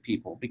kinds of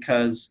people?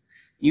 Because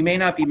you may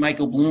not be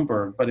Michael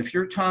Bloomberg, but if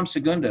you're Tom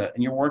Segunda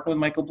and you're working with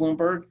Michael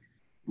Bloomberg,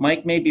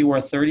 Mike may be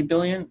worth 30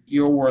 billion,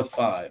 you're worth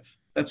 5.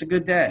 That's a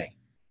good day.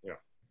 Yeah.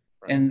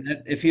 Right.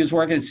 And if he was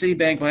working at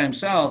Citibank by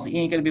himself, he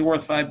ain't going to be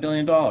worth $5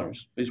 billion. But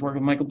he's working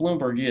with Michael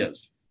Bloomberg, he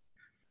is.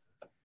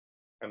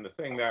 And the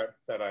thing that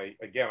I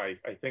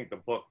think the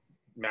book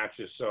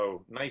matches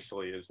so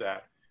nicely is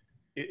that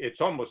it's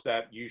almost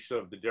that use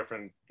of the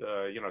different,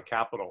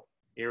 capital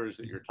areas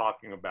that you're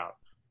talking about.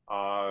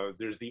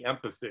 There's the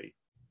empathy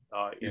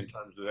in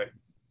terms of that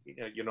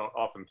you don't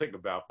often think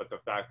about, but the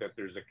fact that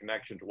there's a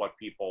connection to what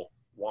people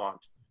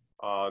want.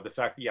 The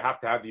fact that you have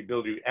to have the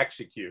ability to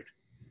execute,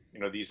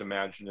 these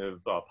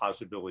imaginative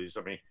possibilities.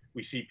 I mean,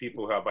 we see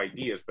people who have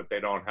ideas, but they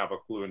don't have a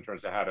clue in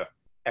terms of how to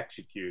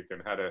execute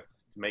and how to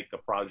make the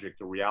project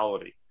a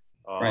reality.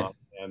 Right.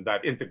 And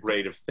that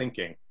integrative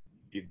thinking,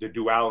 the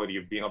duality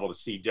of being able to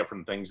see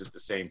different things at the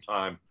same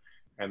time.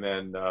 And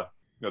then, the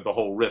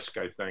whole risk,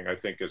 I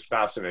think is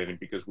fascinating,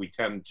 because we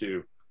tend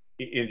to,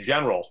 in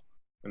general,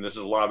 and this is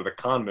a lot of the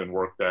con men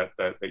work that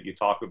you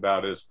talk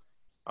about, is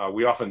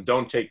we often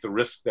don't take the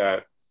risk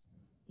that,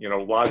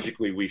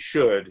 logically we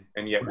should,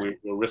 and yet we're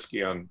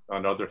risky on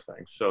other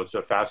things. So it's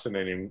a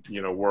fascinating,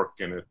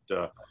 work, and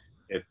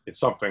it's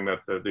something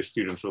that the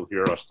students will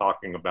hear us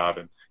talking about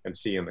and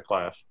see in the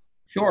class.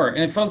 Sure.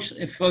 And if folks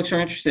are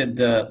interested,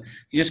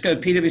 you just go to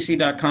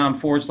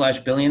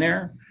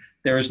pwc.com/billionaire.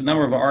 There's a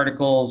number of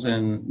articles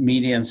and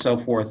media and so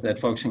forth that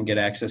folks can get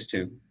access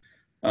to.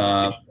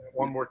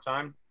 One more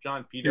time,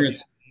 John.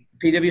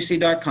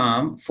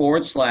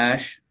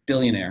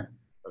 pwc.com/billionaire.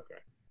 Okay.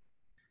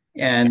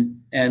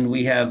 And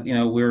we have,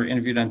 we're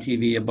interviewed on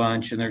TV a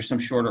bunch, and there's some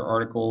shorter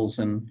articles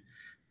and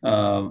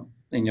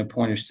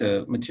pointers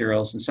to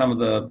materials, and some of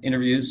the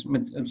interview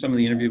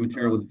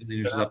material with the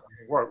leaders up.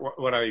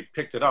 When I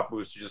picked it up, it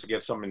was just to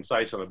get some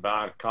insights on the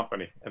Bionic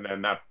company, and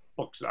then that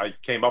book, I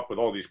came up with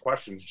all these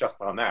questions just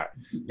on that.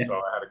 Yeah. So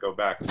I had to go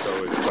back.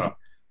 So it's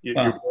you're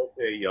both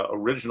a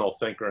original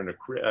thinker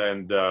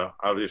and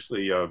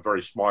obviously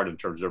very smart in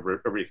terms of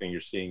everything you're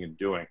seeing and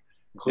doing,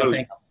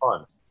 including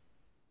fun.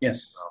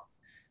 Yes.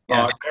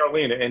 So,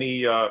 Carolina,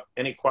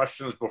 any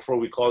questions before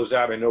we close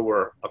out? I know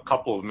we're a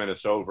couple of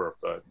minutes over,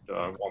 but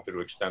I wanted to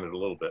extend it a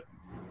little bit.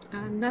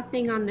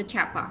 Nothing on the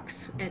chat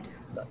box, Ed.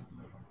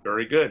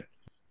 Very good.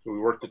 So we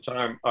worked the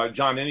time.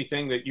 John,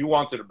 anything that you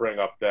wanted to bring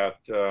up that?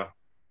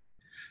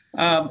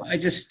 I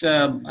just,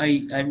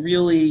 I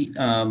really,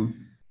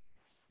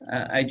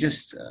 I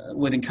just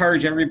would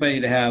encourage everybody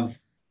to have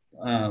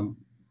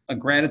a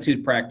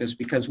gratitude practice,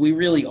 because we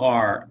really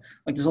are,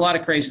 like, there's a lot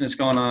of craziness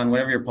going on,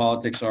 whatever your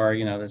politics are,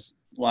 you know, there's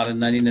a lot of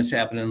nuttiness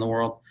happening in the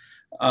world.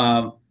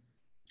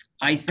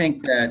 I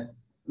think that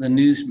the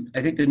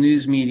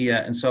news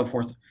media and so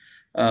forth,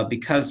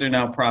 because they're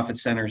now profit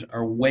centers,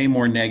 are way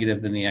more negative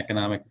than the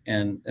economic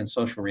and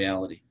social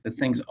reality. That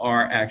things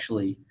are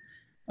actually,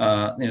 you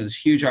know, there's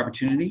huge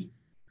opportunity,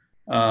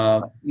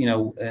 you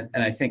know,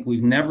 and I think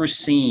we've never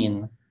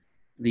seen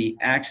the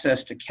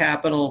access to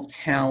capital,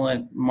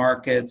 talent,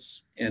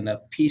 markets, and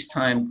a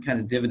peacetime kind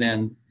of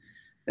dividend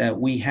that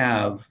we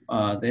have,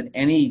 that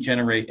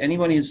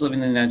anybody who's living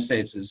in the United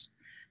States is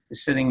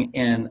sitting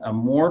in a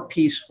more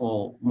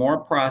peaceful, more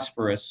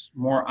prosperous,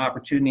 more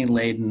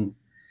opportunity-laden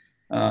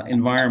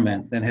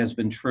environment than has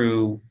been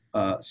true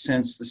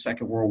since the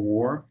Second World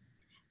War.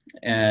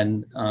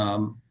 And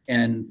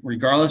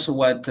regardless of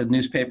what the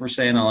newspapers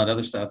say and all that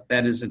other stuff,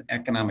 that is an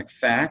economic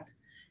fact.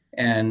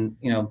 And,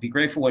 you know, be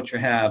grateful for what you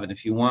have. And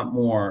if you want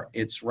more,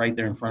 it's right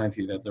there in front of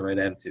you. You have the right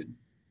attitude.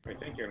 I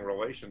think in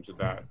relation to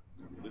that,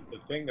 the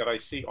thing that I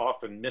see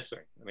often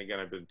missing, and again,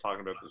 I've been talking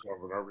about this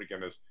over and over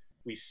again, is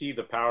we see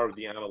the power of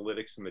the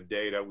analytics and the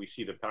data. We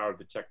see the power of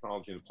the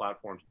technology and the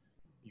platforms.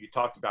 You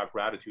talked about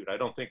gratitude. I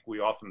don't think we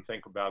often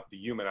think about the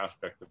human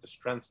aspect of the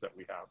strengths that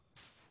we have,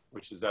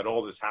 which is that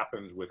all this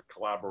happens with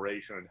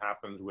collaboration. It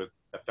happens with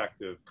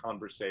effective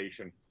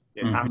conversation.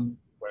 It happens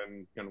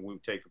when, you know, we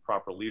take the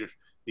proper leadership.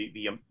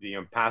 The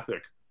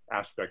empathic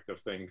aspect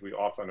of things we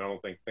often, I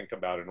don't think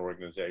about in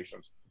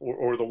organizations,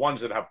 or the ones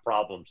that have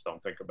problems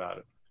don't think about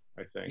it,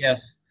 I think.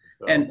 Yes.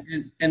 So.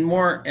 And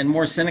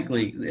more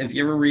cynically, if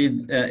you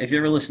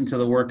ever listen to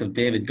the work of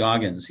David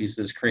Goggins, he's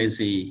this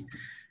crazy,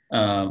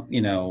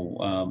 you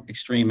know,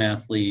 extreme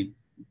athlete,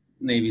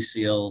 Navy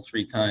SEAL,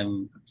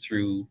 3-time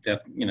through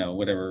death, you know,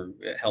 whatever,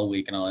 Hell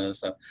Week and all that other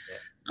stuff.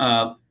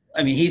 Yeah.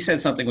 I mean, he said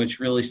something which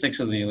really sticks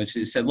with me, which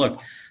he said, look,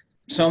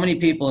 so many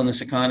people in this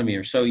economy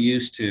are so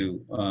used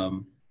to,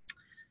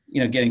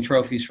 you know, getting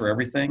trophies for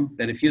everything,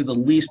 that if you have the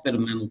least bit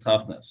of mental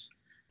toughness,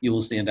 you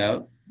will stand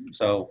out.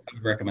 So I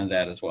would recommend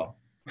that as well.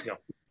 Yeah.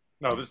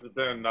 No, this has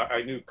been, I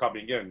knew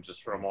coming in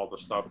just from all the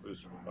stuff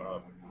is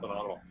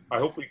phenomenal. I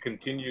hope we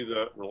continue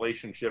the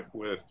relationship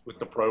with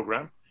the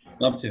program.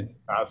 Love to.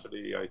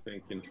 Capacity, I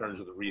think, in terms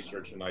of the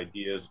research and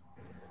ideas.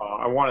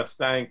 I want to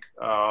thank,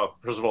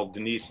 first of all,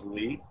 Denise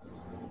Lee.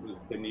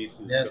 Denise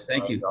is yes,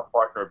 thank you. Our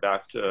partner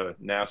back to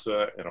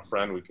NASA and a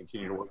friend. We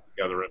continue to work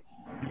together. And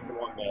she's the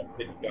one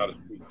that got to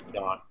speak to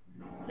John,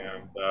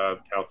 and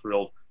how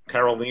thrilled.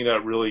 Carolina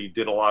really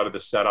did a lot of the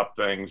setup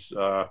things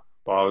while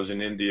I was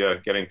in India,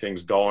 getting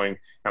things going.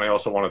 And I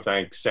also want to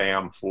thank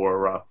Sam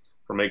for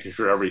making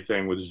sure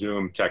everything with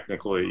Zoom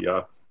technically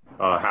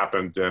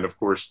happened, and of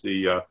course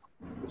the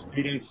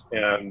students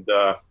and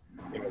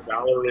you know,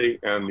 Valerie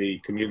and the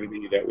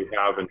community that we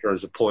have in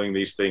terms of pulling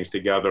these things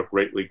together.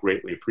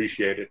 Greatly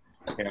appreciated.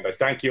 And I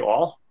thank you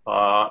all.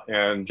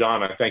 And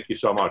John, I thank you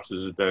so much.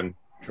 This has been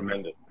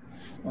tremendous.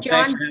 Well,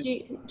 John, thanks,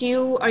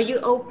 are you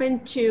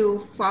open to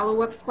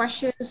follow-up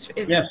questions?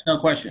 Yes, no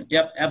question.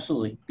 Yep,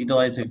 absolutely. Be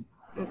delighted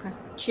to. Okay.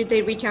 Should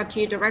they reach out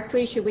to you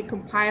directly? Should we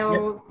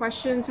compile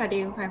questions? How do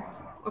you have?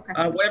 Okay.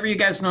 Whatever you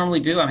guys normally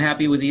do, I'm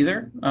happy with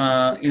either.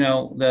 You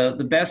know,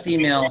 the best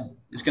email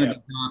is going to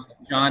be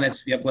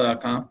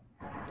john@sviokla.com.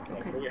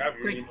 Okay. So we have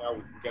your email.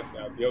 We can get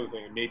that. The other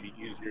thing, it may be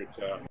easier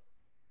to,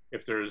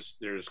 if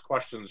there's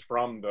questions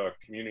from the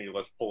community,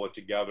 let's pull it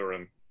together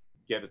and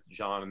get it to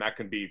John, and that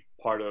can be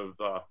part of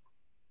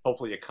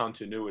hopefully a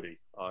continuity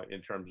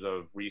in terms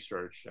of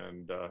research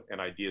and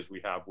ideas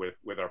we have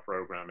with our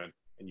program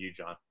and you,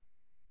 John.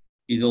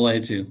 Be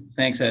delighted to.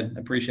 Thanks, Ed.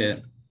 Appreciate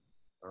it.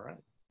 All right.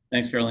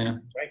 Thanks, Carolina.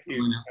 Thank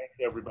you. Thank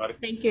you, everybody.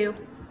 Thank you.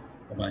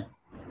 Bye-bye.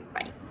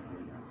 Bye.